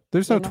 yeah.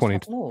 There's no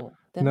 20. No.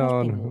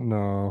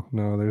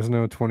 There's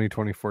no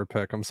 2024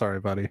 pick. I'm sorry,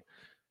 buddy.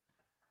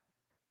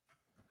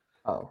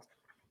 Oh.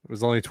 It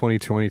was only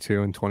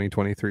 2022 and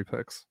 2023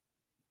 picks.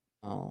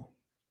 Oh.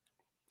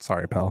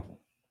 Sorry, pal.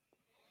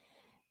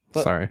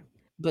 Sorry.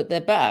 But they're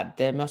bad.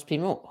 There must be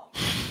more.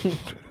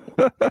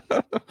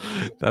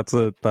 That's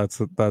it.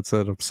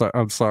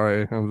 I'm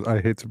sorry. I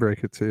hate to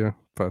break it to you,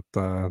 but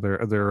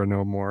there are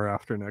no more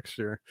after next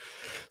year.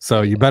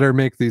 So you better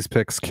make these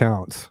picks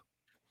count.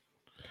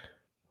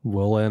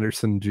 Will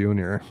Anderson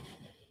Jr.,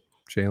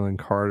 Jalen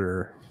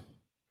Carter,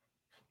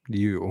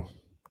 you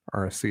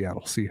are a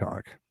Seattle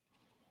Seahawk.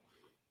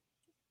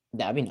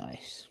 That'd be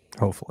nice.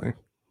 Hopefully,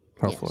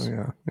 yes.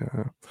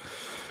 Yeah.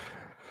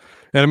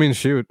 And I mean,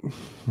 shoot,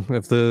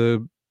 if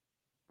the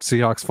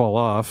Seahawks fall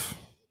off,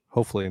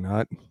 hopefully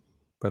not,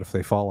 but if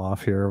they fall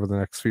off here over the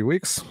next few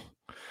weeks,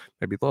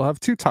 maybe they'll have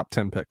 2 top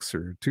 10 picks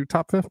or 2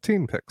 top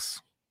 15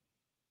 picks,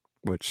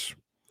 which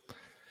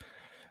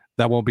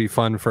that won't be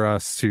fun for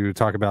us to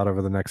talk about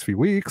over the next few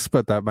weeks,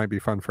 but that might be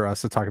fun for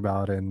us to talk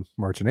about in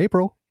March and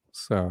April.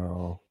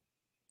 So,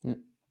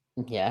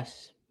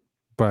 yes.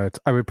 But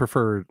I would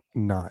prefer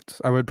not.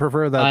 I would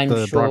prefer that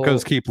the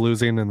Broncos keep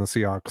losing and the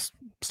Seahawks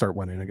start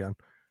winning again.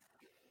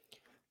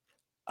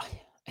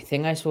 I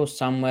think I saw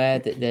somewhere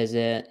that there's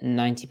a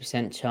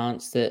 90%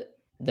 chance that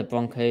the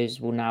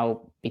Broncos will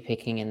now be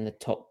picking in the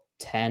top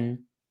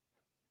 10.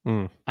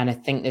 And I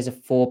think there's a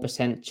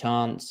 4%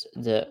 chance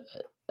that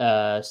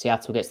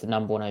Seattle gets the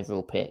number 1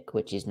 overall pick,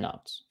 which is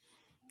nuts.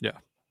 Yeah,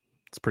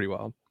 it's pretty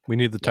wild. We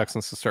need the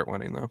Texans to start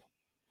winning, though,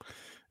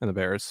 and the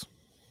Bears.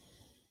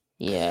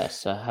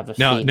 Yes, I have a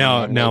feeling.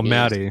 Now,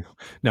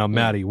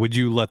 Maddie, would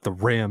you let the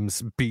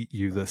Rams beat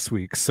you this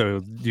week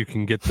so you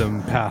can get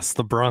them past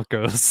the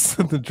Broncos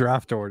in the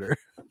draft order?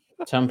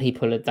 Some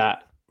people are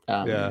that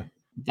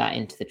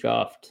into the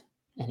draft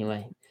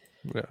anyway.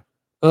 Yeah.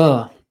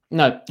 Oh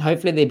no!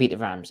 Hopefully they beat the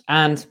Rams.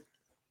 And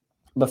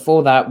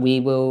before that,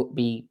 we will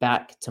be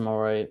back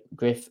tomorrow,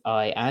 Griff,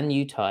 I, and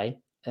you, Ty,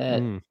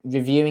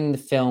 reviewing the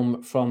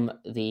film from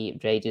the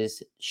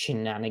Raiders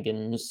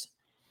shenanigans,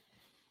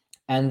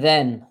 and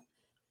then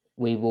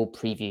we will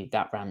preview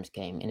that Rams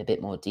game in a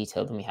bit more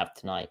detail than we have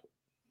tonight.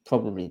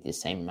 Probably the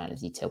same amount of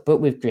detail, but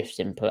with Griff's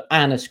input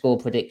and a score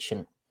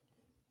prediction.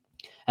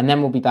 And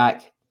then we'll be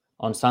back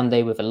on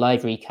Sunday with a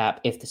live recap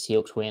if the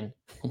Seahawks win.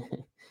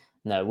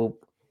 No,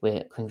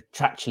 we're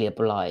contractually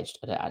obliged.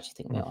 I don't actually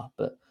think we are,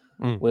 but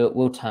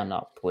we'll turn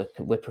up.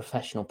 We're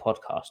professional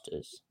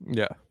podcasters.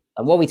 Yeah.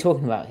 What are we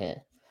talking about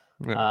here?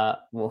 Yeah.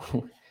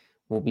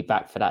 We'll be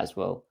back for that as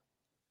well.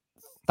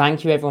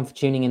 Thank you, everyone, for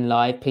tuning in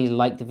live. Please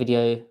like the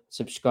video,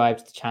 subscribe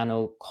to the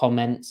channel,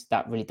 comment.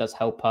 That really does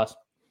help us.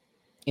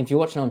 If you're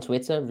watching on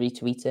Twitter,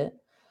 retweet it.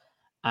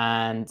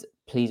 And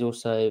please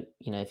also,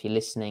 if you're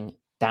listening,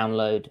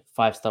 download,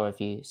 5-star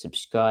review,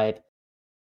 subscribe.